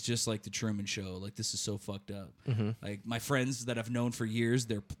 this is just like the Truman Show. Like, this is so fucked up. Mm-hmm. Like, my friends that I've known for years,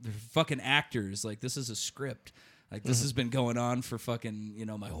 they're fucking actors. Like, this is a script. Like, this has been going on for fucking,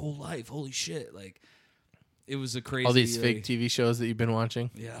 my whole life. Holy shit. Like, it was a crazy... All these fake TV shows that you've been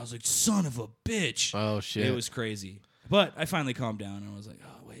watching? Yeah, I was like, son of a bitch. Oh, shit. It was crazy. But I finally calmed down and I was like,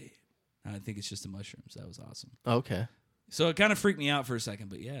 oh, wait. I think it's just the mushrooms. That was awesome. Okay. So it kind of freaked me out for a second,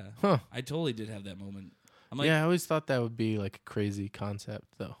 but yeah. Huh. I totally did have that moment. I'm like, yeah, I always thought that would be like a crazy concept,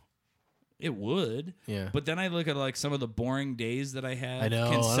 though. It would. Yeah. But then I look at like some of the boring days that I have I know,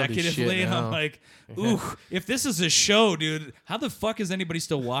 I don't do consecutively, shit and I'm now. like, ooh, if this is a show, dude, how the fuck is anybody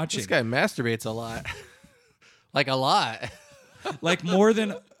still watching? This guy masturbates a lot. Like a lot. Like more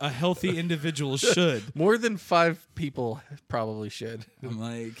than a healthy individual should. More than 5 people probably should. I'm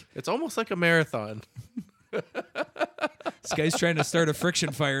like, it's almost like a marathon. This guy's trying to start a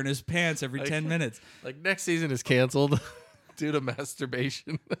friction fire in his pants every 10 minutes. Like next season is canceled due to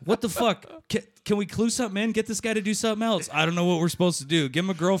masturbation. What the fuck? Can we clue something in? Get this guy to do something else. I don't know what we're supposed to do. Give him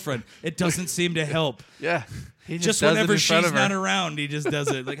a girlfriend. It doesn't seem to help. Yeah. He Just does it whenever in front she's of her. not around, he just does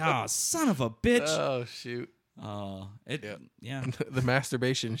it. Like, oh, son of a bitch. Oh, shoot. Yeah. The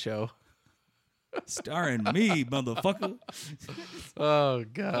masturbation show. Starring me, motherfucker. Oh,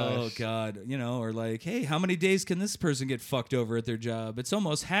 gosh. Oh, God. Or like, hey, how many days can this person get fucked over at their job? It's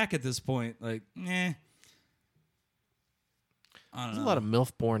almost hack at this point. Like, I don't There's know. a lot of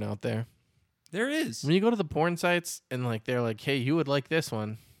MILF porn out there. There is. When you go to the porn sites and like they're like, hey, you would like this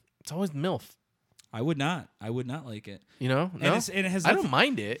one. It's always MILF. I would not. I would not like it. No? And it has I don't nothing-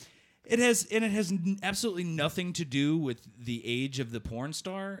 mind it. It has absolutely nothing to do with the age of the porn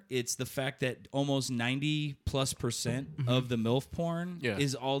star. It's the fact that almost 90+% of the MILF porn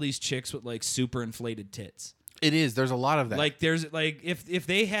is all these chicks with like super inflated tits. It is. There's a lot of that. Like there's like if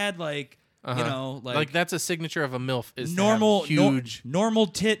they had like like that's a signature of a MILF is normal to have huge normal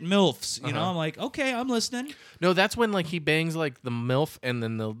tit MILFs. I'm like, okay, I'm listening. No, that's when like he bangs like the MILF and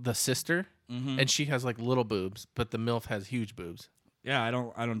then the sister, and she has like little boobs, but the MILF has huge boobs. Yeah, I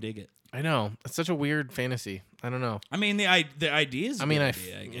don't dig it. I know. It's such a weird fantasy. I don't know. I mean, the idea is. I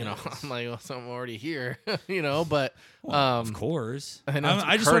guess. I'm like, well, so I'm already here, but of course.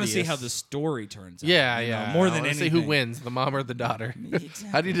 I just want to see how the story turns out. Yeah. More I than wanna anything. see who wins, the mom or the daughter. Exactly.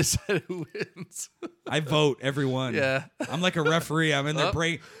 How do you decide who wins? I vote everyone. Yeah. I'm like a referee. I'm in there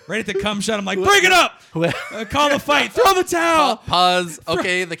right at the cum shot. I'm like, bring it up. Call the fight. Throw the towel. Pause.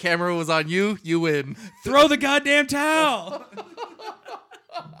 Okay, the camera was on you. You win. Throw the goddamn towel.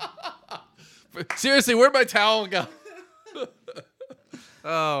 Seriously, where'd my towel go?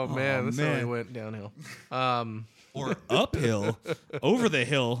 Oh man, this man. really went downhill. Or uphill, over the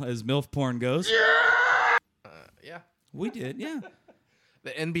hill, as MILF porn goes. Yeah, we did. Yeah.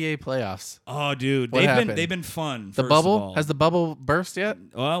 The NBA playoffs. Oh, dude, What happened? they've been fun. The first bubble of all. has the bubble burst yet?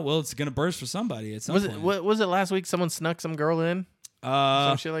 Well, it's gonna burst for somebody at some Was point. it? What was it last week? Someone snuck some girl in.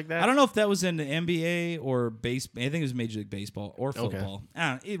 Some shit like that. I don't know if that was in the NBA or base. I think it was Major League Baseball or football.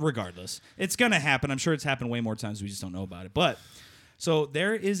 Regardless, it's gonna happen. I'm sure it's happened way more times. We just don't know about it. But so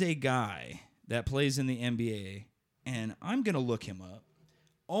there is a guy that plays in the NBA, and I'm gonna look him up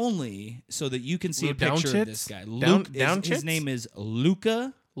only so that you can see a picture of this guy. His name is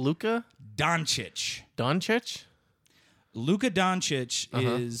Luka Doncic. Luka Doncic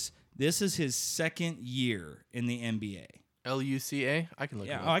is. This is his second year in the NBA. LUCA? I can look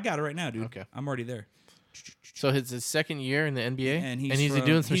it up. I got it right now, dude. Okay. I'm already there. So it's his second year in the NBA? And he's he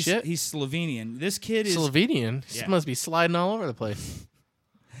doing some shit? He's Slovenian. This kid is... Slovenian? Yeah. He must be sliding all over the place.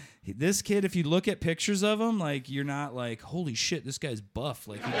 This kid, if you look at pictures of him, like, you're not like, holy shit, this guy's buff.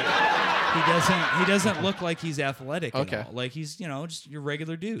 Like, he doesn't look like he's athletic at all. Like, he's, just your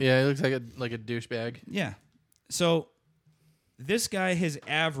regular dude. Yeah, he looks like a douchebag. Yeah. So this guy has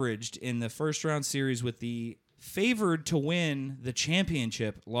averaged in the first round series with the favored to win the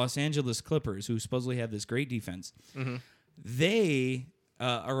championship Los Angeles Clippers, who supposedly have this great defense. Mm-hmm. They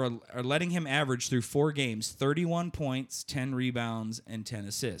are letting him average through 4 games 31 points, 10 rebounds, and 10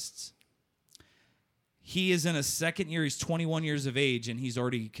 assists. He is in a second year. He's 21 years of age, and he's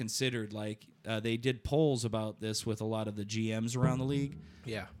already considered, they did polls about this with a lot of the GMs around the league.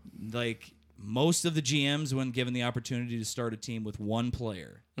 Yeah. Like, most of the GMs, when given the opportunity to start a team with one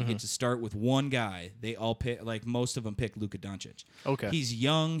player, you get to start with one guy. They all pick, like most of them pick Luka Doncic. Okay. He's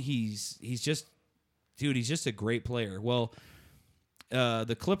young. He's just, dude, he's just a great player. Well,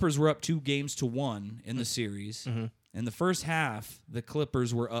 the Clippers were up 2-1 in the series. In the first half, the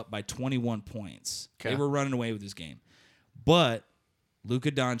Clippers were up by 21 points. Okay. They were running away with this game. But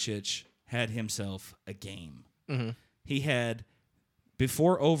Luka Doncic had himself a game. He had,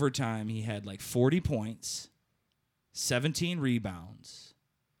 before overtime, he had like 40 points, 17 rebounds,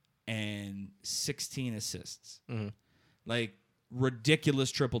 and 16 assists. Like, ridiculous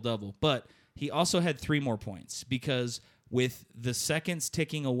triple-double. But he also had 3 more points because with the seconds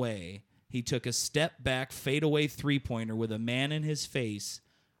ticking away, he took a step-back, fadeaway three-pointer with a man in his face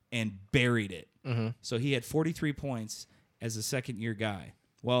and buried it. So he had 43 points as a second-year guy.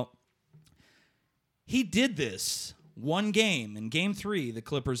 Well, he did this one game. In Game 3, the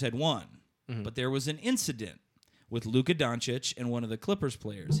Clippers had won. But there was an incident with Luka Doncic and one of the Clippers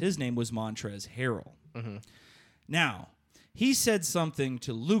players. His name was Montrezl Harrell. Now, he said something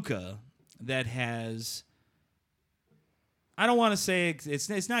to Luka that has, I don't want to say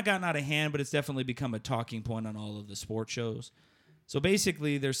it's not gotten out of hand, but it's definitely become a talking point on all of the sports shows. So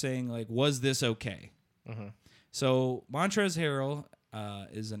basically, they're saying, like, was this okay? So Montrezl Harrell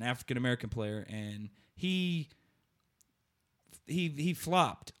is an African-American player, and he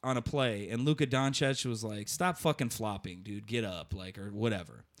flopped on a play, and Luka Doncic was like, stop fucking flopping, dude, get up, like, or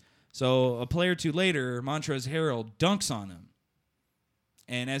whatever. So a play or two later, Montrezl Harrell dunks on him.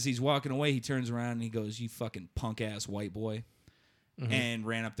 And as he's walking away, he turns around and he goes, you fucking punk-ass white boy, and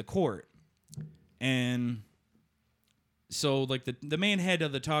ran up the court. And so, like, the main head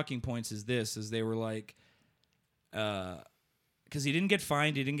of the talking points is they were like, because he didn't get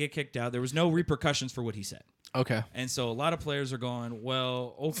fined, he didn't get kicked out, there was no repercussions for what he said. Okay. And so a lot of players are going,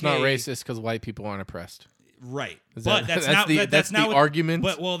 well, okay. It's not racist because white people aren't oppressed. Right. But that's not the argument.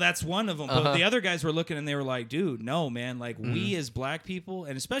 But well, that's one of them. But the other guys were looking and they were like, dude, no, man. Like, we as black people,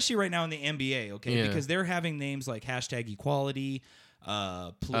 and especially right now in the NBA, okay, because they're having names like #equality,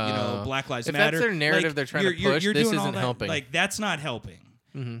 Black Lives if Matter. That's their narrative, like, they're trying to push. You're this doing isn't all helping. Like, that's not helping.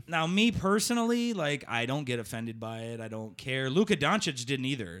 Now, me personally, like, I don't get offended by it. I don't care. Luka Doncic didn't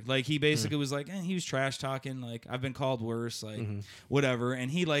either. Like, he basically was like, he was trash talking. Like, I've been called worse, like, whatever.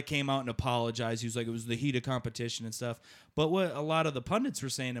 And he, like, came out and apologized. He was like, it was the heat of competition and stuff. But what a lot of the pundits were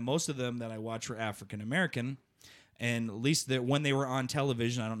saying, and most of them that I watch were African-American, and at least when they were on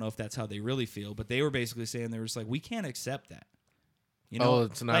television, I don't know if that's how they really feel, but they were basically saying, they were just like, we can't accept that. You know?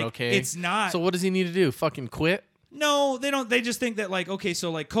 It's not like, okay? It's not. So what does he need to do? Fucking quit? No, they don't. They just think that, like, okay,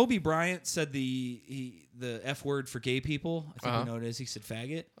 so like Kobe Bryant said the F word for gay people. I think you know what it is. He said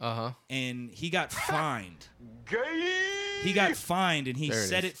faggot. And he got fined. He got fined, and he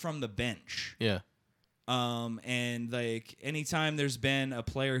said it from the bench. Yeah. And like anytime there's been a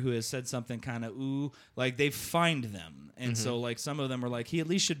player who has said something kind of like they've fined them, and so like some of them are like, he at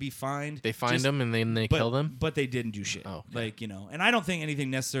least should be fined. They fined him and then they kill them, but they didn't do shit. Oh, okay. Like, you know, and I don't think anything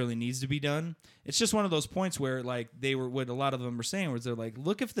necessarily needs to be done. It's just one of those points where like they were, what a lot of them were saying was they're like,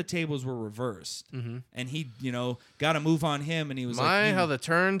 look, if the tables were reversed, and he, you know, got a move on him, and he was like, how the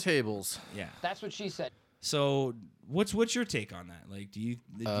turntables. Yeah, that's what she said. So what's your take on that? Like, do you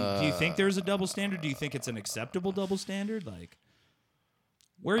think there's a double standard? Do you think it's an acceptable double standard? Like,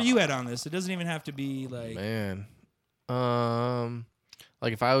 where are you at on this? It doesn't even have to be like, man.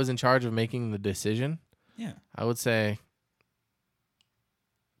 Like if I was in charge of making the decision, yeah, I would say,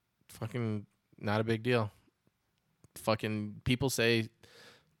 fucking not a big deal. Fucking people say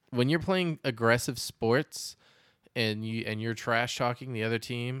when you're playing aggressive sports and you're trash talking the other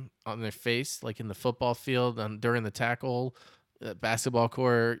team on their face, like in the football field, during the tackle, basketball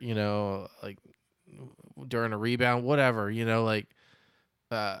court, you know, like during a rebound, whatever, you know, like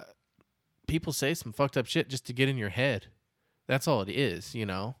people say some fucked up shit just to get in your head. That's all it is, you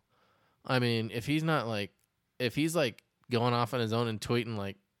know. I mean, if he's like going off on his own and tweeting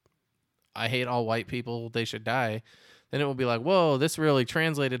like, I hate all white people, they should die, then it will be like, whoa, this really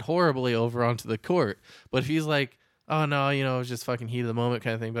translated horribly over onto the court. But if he's like, oh no, you know, it was just fucking heat of the moment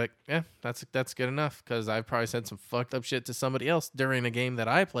kind of thing, but like, yeah, that's good enough, because I've probably said some fucked up shit to somebody else during a game that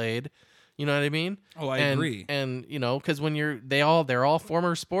I played. You know what I mean? Oh, I agree. And you know, because when they're all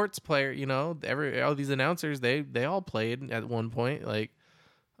former sports player. You know, all these announcers, they all played at one point. Like,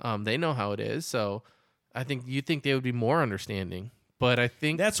 they know how it is. So I think they would be more understanding. But I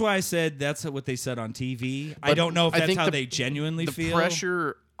think that's why I said that's what they said on TV. I don't know if that's how they genuinely feel. The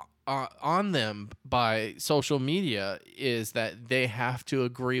pressure on them by social media is that they have to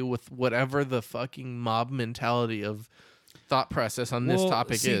agree with whatever the fucking mob mentality of thought process on this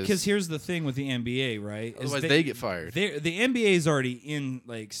topic is. Because here's the thing with the NBA, right? Otherwise they get fired. The NBA is already in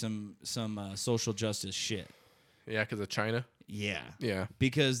like some social justice shit. Yeah, because of China. Yeah.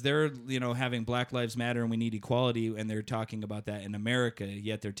 Because they're, having Black Lives Matter and we need equality, and they're talking about that in America,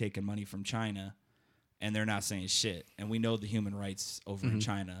 yet they're taking money from China, and they're not saying shit. And we know the human rights over in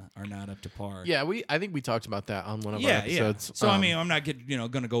China are not up to par. Yeah, I think we talked about that on one of our episodes. Yeah. So I mean, I'm not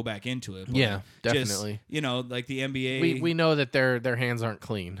going to go back into it. But yeah, definitely. Just, like the NBA, we know that their hands aren't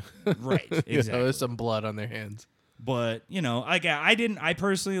clean. Right. Exactly. There's some blood on their hands. But I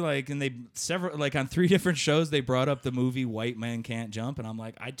personally and they on 3 different shows they brought up the movie White Man Can't Jump, and I'm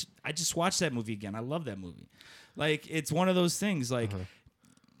like, I just watched that movie again. I love that movie. Like, it's one of those things, like,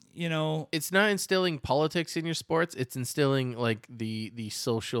 it's not instilling politics in your sports. It's instilling like the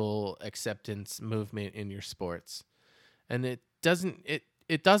social acceptance movement in your sports, and it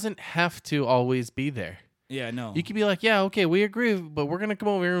doesn't have to always be there. Yeah, no. You could be like, yeah, okay, we agree, but we're gonna come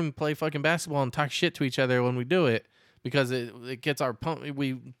over here and play fucking basketball and talk shit to each other when we do it because it gets our pump.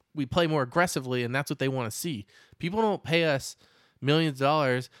 We play more aggressively, and that's what they want to see. People don't pay us millions of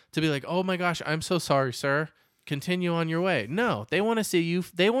dollars to be like, oh my gosh, I'm so sorry, sir. Continue on your way. No, they want to see you.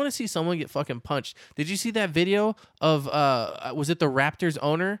 They want to see someone get fucking punched. Did you see that video of was it the Raptors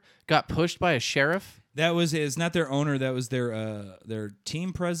owner got pushed by a sheriff? That was it's not their owner. That was their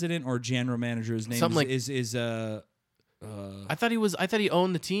team president or general manager. His name is I thought he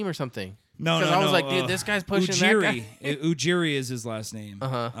owned the team or something. No. I was like, dude, this guy's pushing Ujiri. that guy. Ujiri is his last name.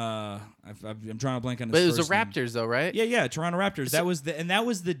 I'm drawing a blank on his. But it was the first name. Raptors, though, right? Yeah, Toronto Raptors. That was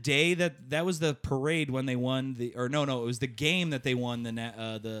the day that was the parade when they won it was the game that they won the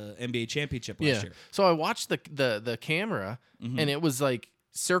NBA championship last year. So I watched the camera, and it was like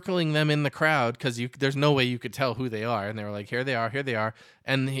circling them in the crowd because there's no way you could tell who they are, and they were like, here they are,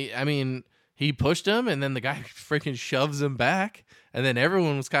 and he pushed him, and then the guy freaking shoves him back, and then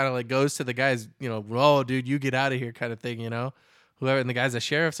everyone was kind of like goes to the guy's, oh dude, you get out of here kind of thing, whoever, and the guy's a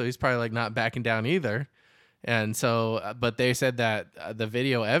sheriff, so he's probably like not backing down either. And so, but they said that the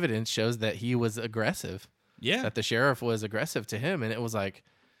video evidence shows that he was aggressive. Yeah, that the sheriff was aggressive to him, and it was like,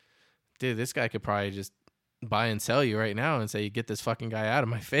 dude, this guy could probably just buy and sell you right now and say, get this fucking guy out of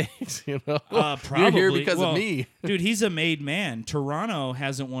my face. Probably. You're here because of me. Dude, he's a made man. Toronto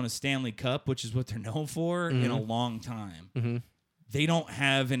hasn't won a Stanley Cup, which is what they're known for, in a long time. Mm-hmm. They don't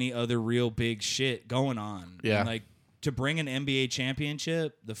have any other real big shit going on. Yeah. And like to bring an NBA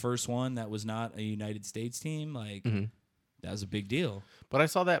championship, the first one that was not a United States team, like that was a big deal. But I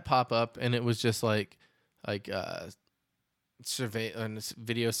saw that pop up, and it was just like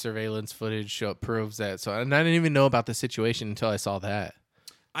video surveillance footage proves that. So, and I didn't even know about the situation until I saw that.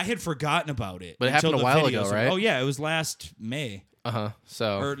 I had forgotten about it. But it happened a while ago, right? Oh yeah, it was last May.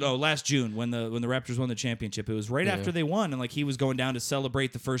 Last June when the Raptors won the championship. It was right after they won, and like he was going down to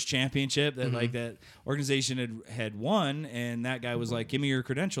celebrate the first championship that like that organization had won, and that guy was like, "Give me your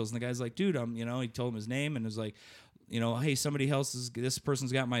credentials," and the guy's like, "Dude, he told him his name and was like, hey, this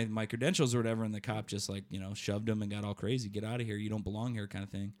person's got my credentials or whatever," and the cop just like, shoved him and got all crazy. "Get out of here. You don't belong here," kind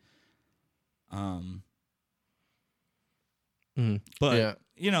of thing. But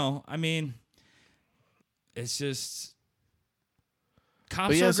it's just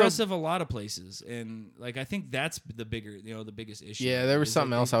cops are aggressive a lot of places, and like I think that's the biggest issue. Yeah, there was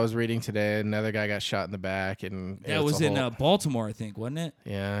something else I was reading today. Another guy got shot in the back, and that was in Baltimore, I think, wasn't it?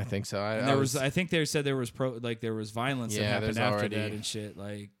 Yeah, I think so. I think they said there was violence that happened after that and shit.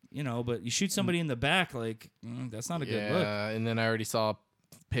 Like but you shoot somebody in the back, like that's not a good look. Yeah, and then I already saw a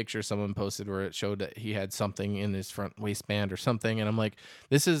picture someone posted where it showed that he had something in his front waistband or something, and I'm like,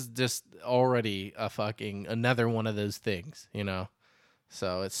 this is just already another one of those things,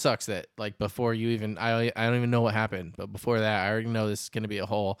 So it sucks that like before you even I don't even know what happened, but before that I already know this is going to be a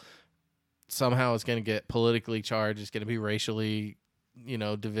whole. Somehow it's going to get politically charged. It's going to be racially,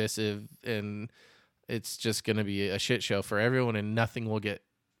 divisive, and it's just going to be a shit show for everyone, and nothing will get,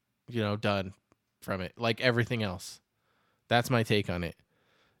 done from it. Like everything else. That's my take on it,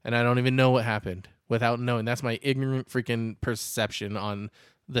 and I don't even know what happened without knowing. That's my ignorant freaking perception on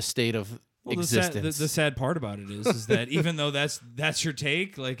the state of. Existence. The sad part about it is that even though that's your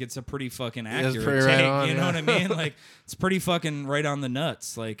take, like it's a pretty fucking accurate pretty take. Right on, you know what I mean? Like it's pretty fucking right on the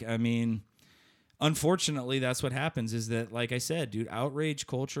nuts. Like I mean, unfortunately, that's what happens. Is that like I said, dude, outrage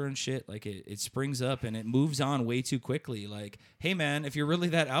culture and shit. Like it springs up and it moves on way too quickly. Like, hey man, if you're really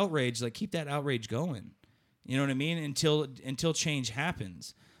that outraged, like keep that outrage going. You know what I mean? Until change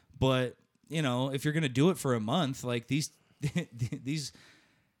happens. But if you're gonna do it for a month, like these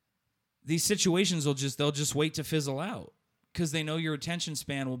situations they'll just wait to fizzle out because they know your attention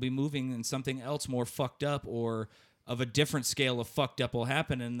span will be moving in something else more fucked up or of a different scale of fucked up will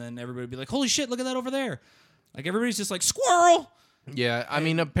happen, and then everybody would be like, holy shit, look at that over there. Like, everybody's just like, squirrel! Yeah, I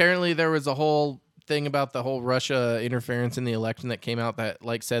mean, apparently there was a whole thing about the whole Russia interference in the election that came out that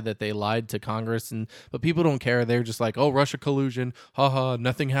like said that they lied to Congress, but people don't care. They're just like, oh, Russia collusion, haha,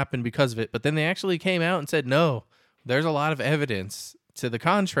 nothing happened because of it. But then they actually came out and said, no, there's a lot of evidence to the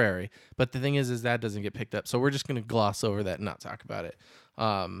contrary. But the thing is that doesn't get picked up. So we're just going to gloss over that and not talk about it.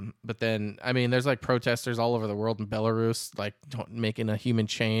 But then, I mean, there's like protesters all over the world in Belarus, like making a human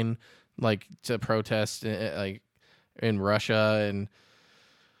chain, like to protest like in Russia. And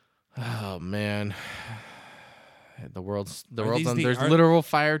oh man, there's literal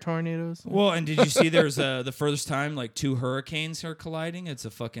fire tornadoes. Well, and did you see there's the furthest time like 2 hurricanes are colliding? It's a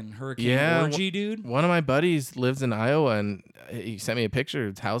fucking hurricane orgy, dude. One of my buddies lives in Iowa, and he sent me a picture.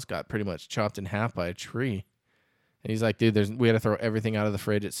 His house got pretty much chopped in half by a tree. And he's like, dude, we had to throw everything out of the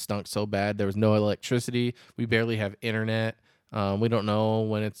fridge. It stunk so bad. There was no electricity. We barely have internet. We don't know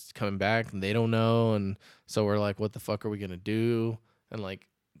when it's coming back, and they don't know. And so we're like, what the fuck are we gonna do? And like,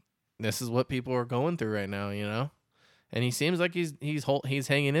 this is what people are going through right now, you know? And he seems like he's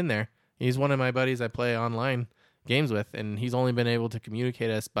hanging in there. He's one of my buddies I play online games with, and he's only been able to communicate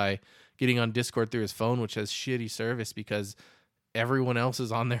us by getting on Discord through his phone, which has shitty service because everyone else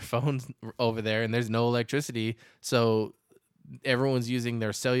is on their phones over there, and there's no electricity. So everyone's using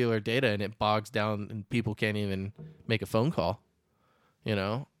their cellular data, and it bogs down, and people can't even make a phone call, you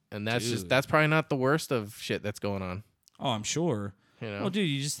know? And that's probably not the worst of shit that's going on. Oh, I'm sure. You know? Well, dude,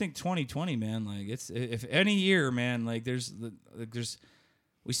 you just think 2020, man. Like, it's if any year, man. Like, there's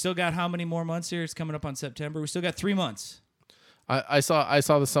we still got how many more months here? It's coming up on September. We still got 3 months. I saw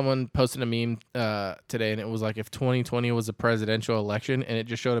that someone posted a meme today, and it was like if 2020 was a presidential election, and it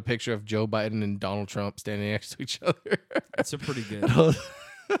just showed a picture of Joe Biden and Donald Trump standing next to each other. That's a pretty good.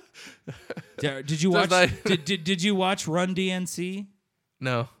 Did you watch? Did you watch Run DNC?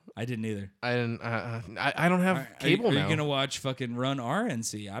 No, I didn't either. I didn't. I don't have cable now. Are you gonna watch fucking Run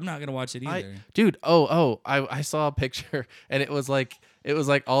RNC? I'm not gonna watch it either. Dude, I saw a picture, and it was like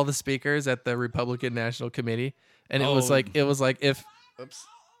all the speakers at the Republican National Committee, and it was like if. Oops,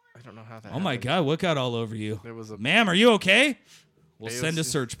 I don't know how that. Oh my God, what got all over you? There was ma'am, are you okay? We'll send a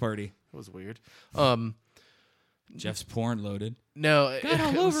search party. It was weird. Jeff's porn loaded. No,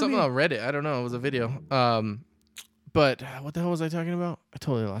 it was something on Reddit. I don't know. It was a video. But what the hell was I talking about? I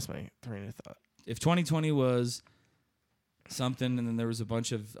totally lost my train of thought. If 2020 was something, and then there was a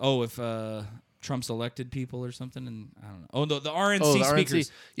bunch of if Trump's elected people or something, and I don't know. Oh no, the RNC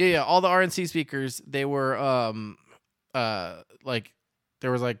speakers. Yeah, all the RNC speakers. They were like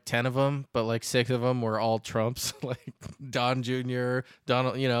there was like 10 of them, but like 6 of them were all Trumps, like Don Jr.,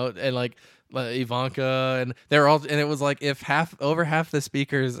 Donald, you know, and like Ivanka, and they're all. And it was like if over half the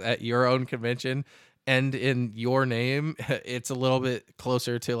speakers at your own convention end in your name, it's a little bit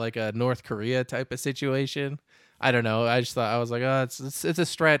closer to like a North Korea type of situation. I don't know. I just thought, I was like, oh, it's a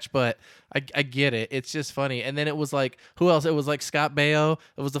stretch, but I get it. It's just funny. And then it was like, who else? It was like Scott Baio.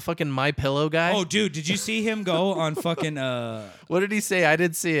 It was the fucking MyPillow guy. Oh, dude, did you see him go on fucking? What did he say? I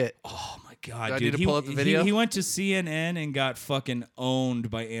didn't see it. Oh my God, do I dude! need to pull up the video? He went to CNN and got fucking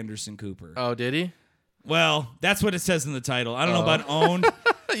owned by Anderson Cooper. Oh, did he? Well, that's what it says in the title. I don't know about owned.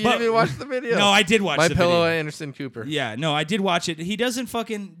 You didn't even watch the video. No, I did watch the video. MyPillow, Anderson Cooper. Yeah, no, I did watch it. He doesn't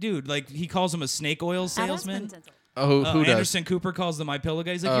fucking, dude, like, he calls him a snake oil salesman. Oh, who does? Anderson Cooper calls the MyPillow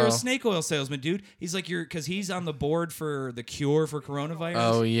guy. He's like, you're a snake oil salesman, dude. He's like, because he's on the board for the cure for coronavirus.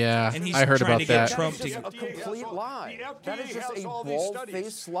 Oh, yeah. And he's I heard trying about to get that. Trump That is just a complete lie. That is just a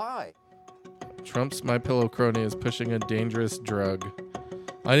bald-faced lie. Trump's MyPillow crony is pushing a dangerous drug.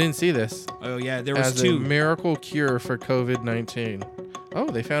 I didn't see this. Oh, yeah, there was as two. a miracle cure for COVID-19. Oh,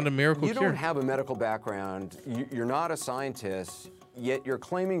 they found a miracle cure. You don't have a medical background. You're not a scientist, yet you're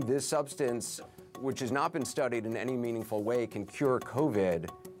claiming this substance, which has not been studied in any meaningful way, can cure COVID,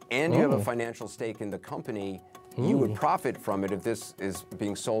 and you have a financial stake in the company. You would profit from it if this is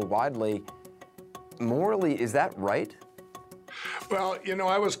being sold widely. Morally, is that right? Well, you know,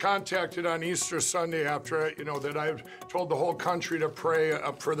 I was contacted on Easter Sunday after, you know, that I've told the whole country to pray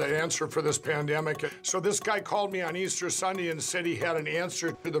for the answer for this pandemic. So this guy called me on Easter Sunday and said he had an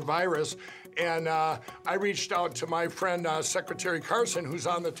answer to the virus. And I reached out to my friend, Secretary Carson, who's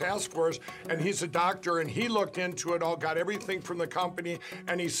on the task force, and he's a doctor, and he looked into it all, got everything from the company,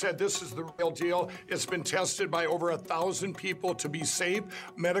 and he said, this is the real deal. It's been tested by over 1,000 people to be safe.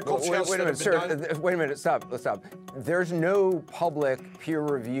 Medical tests wait a minute, sir. Wait a minute, stop. There's no public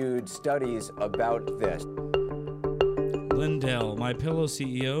peer-reviewed studies about this. Lindell, MyPillow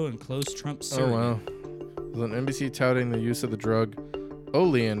CEO and close Trump surrogate. Oh, wow. There's an NBC touting the use of the drug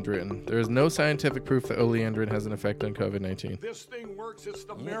Oleandrin. There is no scientific proof that oleandrin has an effect on COVID-19. This thing works. It's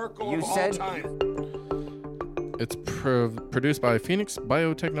the miracle You of all said- time. It's produced by Phoenix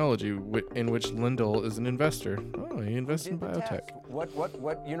Biotechnology, in which Lindell is an investor. Oh, he invests in Did the biotech. test?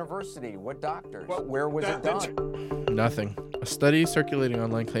 What university? What doctors? Where was it done? Nothing. A study circulating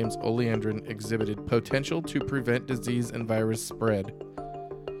online claims oleandrin exhibited potential to prevent disease and virus spread.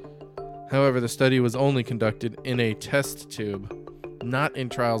 However, the study was only conducted in a test tube, not in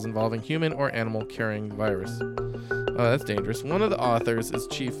trials involving human or animal carrying the virus. Oh, that's dangerous. One of the authors is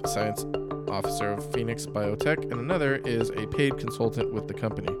Chief Science Officer of Phoenix Biotech, and another is a paid consultant with the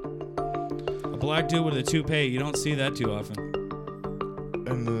company. A black dude with a toupee. You don't see that too often.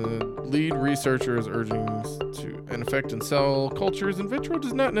 And the lead researcher is urging to an effect in cell cultures in vitro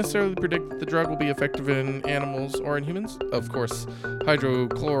does not necessarily predict that the drug will be effective in animals or in humans. Of course,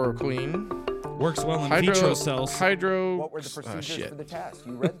 hydrochloroquine works well in vitro cells. What were the procedures for the test?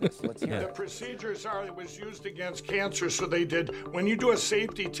 You read this. Let's hear The it. procedures are it was used against cancer, so they did. When you do a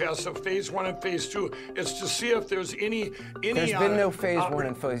safety test of phase 1 and phase 2, it's to see if there's any. There's been no phase 1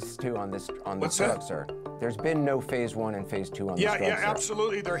 and phase 2 on this What's drug, that? sir. There's been no phase 1 and phase 2 on this drug, Yeah, sir.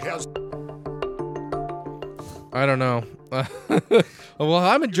 absolutely. There has. I don't know. Well,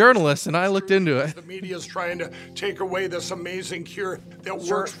 I'm a journalist, and I looked into it. The media is trying to take away this amazing cure that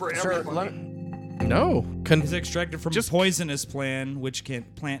works for everybody. No. It's extracted from a poisonous plant, which can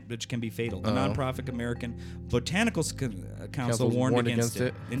be fatal. The nonprofit American Botanical Council warned against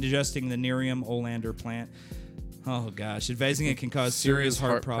it. Ingesting the Nerium oleander plant. Oh gosh, advising it can cause serious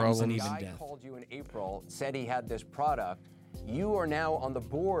heart problems and even The guy death. called you in April, said he had this product. You are now on the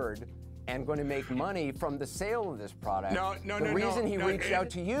board and going to make money from the sale of this product. The reason he reached out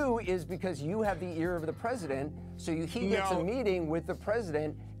to you is because you have the ear of the president, so he gets a meeting with the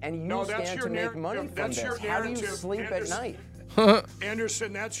president, and you stand to make money from this. How do you sleep at night?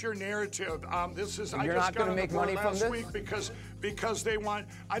 Anderson, that's your narrative. This is. You're I not just got gonna on the make board money from last this? week because they want.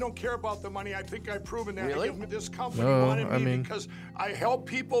 I don't care about the money. I think I've proven that. Really? This company No, wanted I me mean- because I help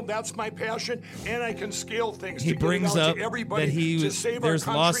people. That's my passion, and I can scale things. He to get it brings out up to everybody that to save there's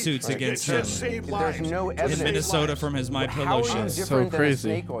our country, lawsuits to against to him. save There's lives. no To evidence. save In Minnesota lives. from his My How Pillow are you show. different So than crazy.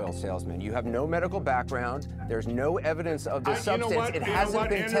 a snake oil salesman? You have no medical background. There's no evidence of this You know substance. what? It You know hasn't what,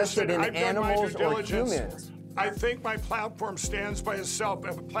 been Anderson? tested in I've done my animals due or diligence. humans. I think my platform stands by itself,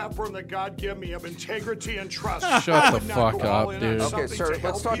 a platform that God gave me of integrity and trust. Shut I the would not fuck go all up, in on dude. Okay, something sir, to let's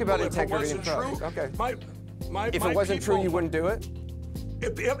help talk about people if it integrity and wasn't trust. true. Okay. If My it wasn't true, people- you wouldn't do it?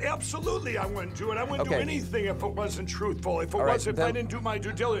 Absolutely, I wouldn't do it. I wouldn't do Okay. anything if it wasn't truthful. If it All right, was, if I then- didn't do my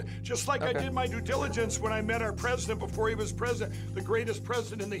due diligence, just like I Okay. did my due diligence when I met our president before he was president, the greatest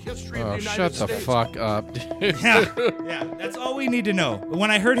president in the history of Oh, the United shut the States. fuck up, dude. Yeah, that's all we need to know.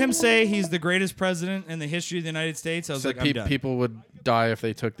 When I heard him say he's the greatest president in the history of the United States, I was Said like, I'm done. people would die if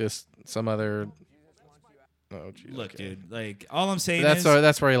they took this some other. Oh, geez. Look, dude, like all I'm saying That's is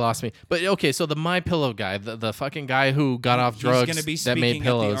that's where he lost me. But okay, so the My Pillow guy, the fucking guy who got off drugs he's gonna be that speaking made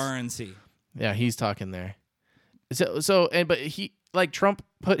pillows. at the RNC. Yeah, he's talking there. But he like Trump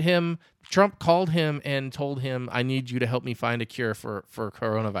called him and told him, I need you to help me find a cure for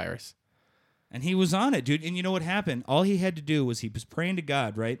coronavirus. And he was on it, dude. And you know what happened? All he had to do was he was praying to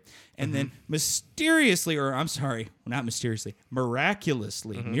God, right? And then mysteriously, or I'm sorry, not mysteriously,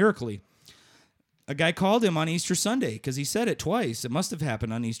 miraculously, miraculously, a guy called him on Easter Sunday because he said it twice. It must have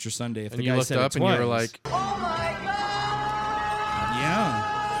happened on Easter Sunday. If And the you guy looked said up it and you were twice. like, Oh my God!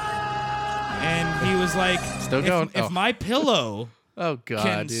 Yeah. And he was like, Still going? If Oh. my pillow oh god,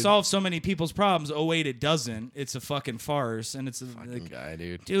 can dude. solve so many people's problems, oh wait, it doesn't. It's a fucking farce, and it's a Fucking guy,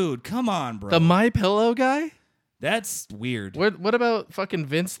 dude. dude. Come on, bro. The My Pillow guy? That's weird. What about fucking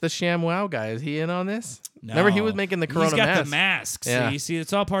Vince the ShamWow guy? Is he in on this? No. Remember he was making the Corona He's got mask. the masks. Yeah. You see,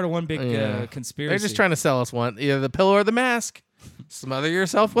 it's all part of one big Yeah. conspiracy. They're just trying to sell us one, either the pillow or the mask. Smother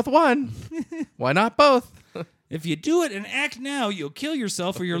yourself with one. Why not both? If you do it and act now, you'll kill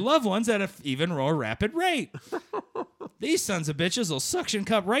yourself or your loved ones at an even more rapid rate. These sons of bitches will suction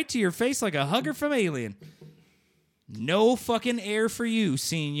cup right to your face like a hugger from Alien. No fucking air for you,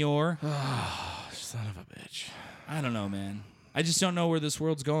 senor. Son of a bitch. I don't know, man. I just don't know where this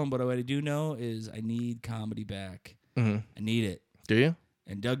world's going, but what I do know is I need comedy back. Mm-hmm. I need it. Do you?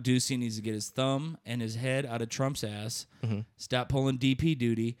 And Doug Ducey needs to get his thumb and his head out of Trump's ass. Mm-hmm. Stop pulling DP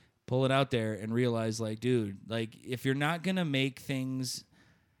duty. Pull it out there and realize, like, dude, like, if you're not going to make things...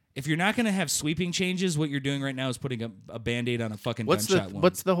 If you're not going to have sweeping changes, what you're doing right now is putting a Band-Aid on a fucking gunshot wound.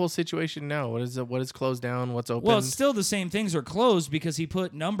 What's the whole situation now? What is closed down? What's open? Well, it's still the same things are closed because he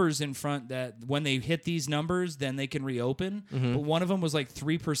put numbers in front that when they hit these numbers, then they can reopen. Mm-hmm. But one of them was like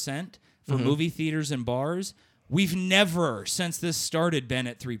 3% for movie theaters and bars. We've never, since this started, been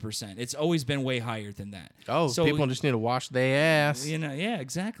at 3%. It's always been way higher than that. Oh, so people just need to wash their ass. You know, yeah,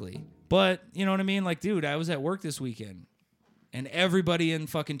 exactly. But, you know what I mean? Like, dude, I was at work this weekend, and everybody in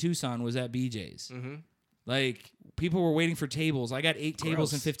fucking Tucson was at BJ's. Mm-hmm. Like, people were waiting for tables. I got 8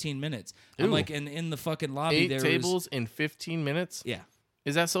 tables in 15 minutes. Ooh. I'm like, in the fucking lobby 8 tables in 15 minutes? Yeah.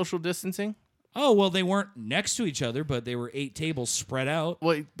 Is that social distancing? Oh, well, they weren't next to each other, but they were 8 tables spread out.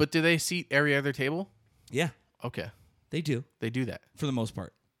 Wait, but do they seat every other table? Yeah. Okay. They do. They do that. For the most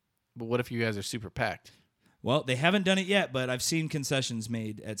part. But what if you guys are super packed? Well, they haven't done it yet, but I've seen concessions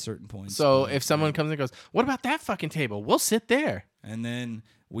made at certain points. So if someone comes and goes, what about that fucking table? We'll sit there. And then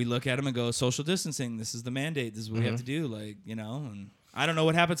we look at them and go, social distancing. This is the mandate. This is what we have to do. Like, you know, and I don't know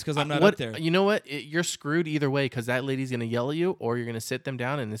what happens because I'm not up there. You know what? You're screwed either way because that lady's going to yell at you or you're going to sit them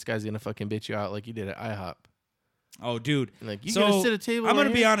down and this guy's going to fucking bitch you out like you did at IHOP. Oh, dude. Like, you gonna sit at a table I'm right going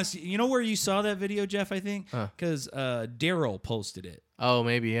to be here? honest. You know where you saw that video, Jeff, I think? Because Daryl posted it. Oh,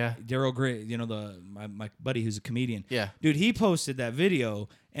 maybe, yeah. Daryl Gray, you know, my buddy who's a comedian. Yeah. Dude, he posted that video,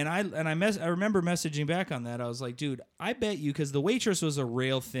 and I remember messaging back on that. I was like, dude, I bet you, because the waitress was a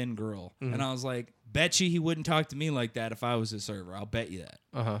rail thin girl. Mhm. And I was like, bet you he wouldn't talk to me like that if I was his server. I'll bet you that.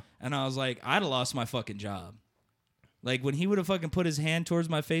 Uh-huh. And I was like, I'd have lost my fucking job. Like, when he would have fucking put his hand towards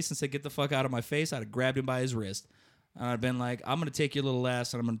my face and said, get the fuck out of my face, I'd have grabbed him by his wrist. And I'd have been like, I'm going to take your little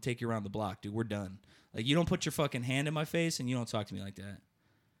ass and I'm going to take you around the block, dude. We're done. Like, you don't put your fucking hand in my face and you don't talk to me like that.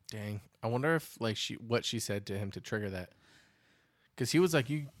 Dang. I wonder if like what she said to him to trigger that. Because he was like,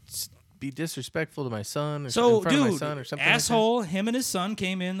 you be disrespectful to my son or in So, front of my dude, son or something. asshole, him and his son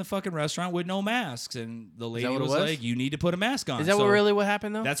came in the fucking restaurant with no masks. And the lady what it was was? like, you need to put a mask on. Is that So really what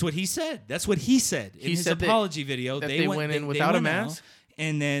happened, though? That's what he said. That's what he said. He in his said that- apology video, that they went in without a went out, mask?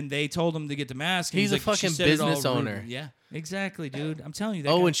 and then they told him to get the mask. And He's a like, she fucking said it all business rude. owner. Yeah, exactly, dude. I'm telling you that.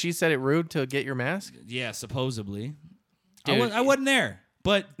 Oh, guy- and she said it rude to get your mask? Yeah, supposedly. Dude, I wasn't there.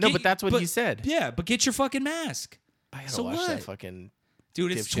 But No, but that's what he said. Yeah, but get your fucking mask. I gotta So watch what? that fucking...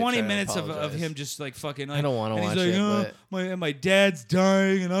 Dude, it's dipshit 20 try to minutes of apologize. him just like fucking. Like, I don't wanna and watch he's like, it, but- my dad's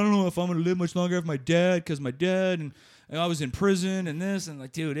dying, and I don't know if I'm gonna live much longer after my dad, because my dad and I was in prison and this and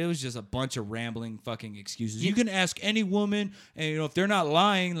like, dude, it was just a bunch of rambling fucking excuses. You can ask any woman, and you know if they're not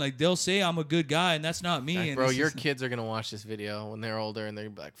lying, like they'll say I'm a good guy, and that's not me. Like, and bro, it's your just- kids are going to watch this video when they're older and they're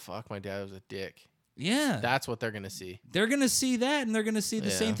gonna be like, fuck, my dad was a dick. Yeah, That's what they're going to see. they're gonna see that, and they're gonna see the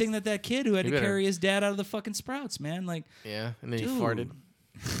Yeah. same thing that kid who had You to better- carry his dad out of the fucking Sprouts, man. Like, Yeah, and then he dude. farted.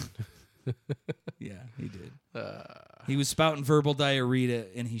 Yeah, he did. He was spouting verbal diarrhea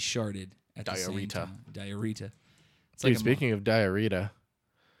and he sharted at the same Diarrhea. time. Diarrhea. It's Dude, like speaking of diarrhea,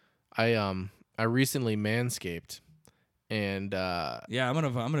 I recently manscaped, and yeah, I'm gonna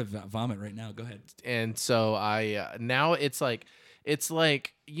vomit right now. Go ahead. and so I now it's like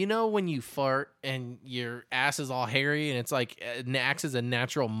you know when you fart and your ass is all hairy and it's like it acts as a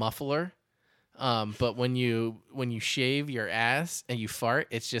natural muffler. But when you shave your ass and you fart,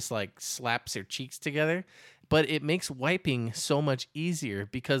 it's just like slaps your cheeks together. But it makes wiping so much easier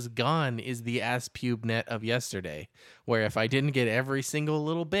because gone is the ass pube net of yesterday, where if I didn't get every single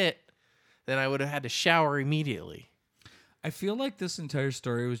little bit, then I would have had to shower immediately. I feel like this entire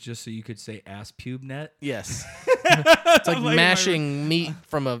story was just so you could say ass pube net. Yes. It's like mashing meat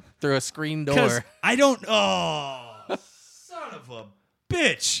through a screen door. I don't. Oh, son of a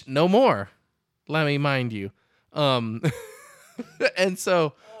bitch. No more. Let me mind you. And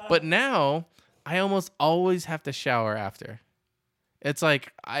so, but now I almost always have to shower after. It's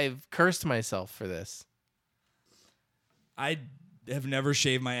like I've cursed myself for this. I have never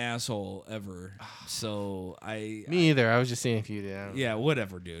shaved my asshole ever, so Me either. I was just seeing if you did. Yeah,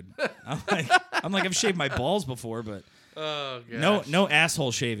 whatever, dude. I'm like I've shaved my balls before, but Oh gosh. no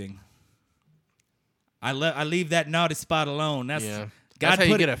asshole shaving. I leave that naughty spot alone. That's Yeah. God That's how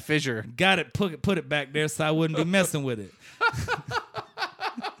you put get it- a fissure. Got it. Put it back there so I wouldn't be messing with it.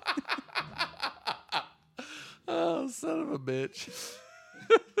 Oh, son of a bitch.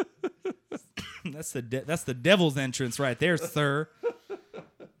 That's the devil's entrance right there, sir.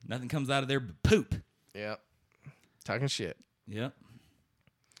 Nothing comes out of there but poop. Yep. Talking shit. Yep.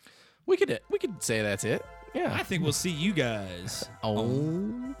 We could say that's it. Yeah. I think we'll see you guys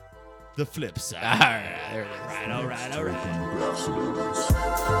on the flip side. All right. There it is. All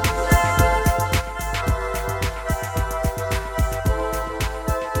right.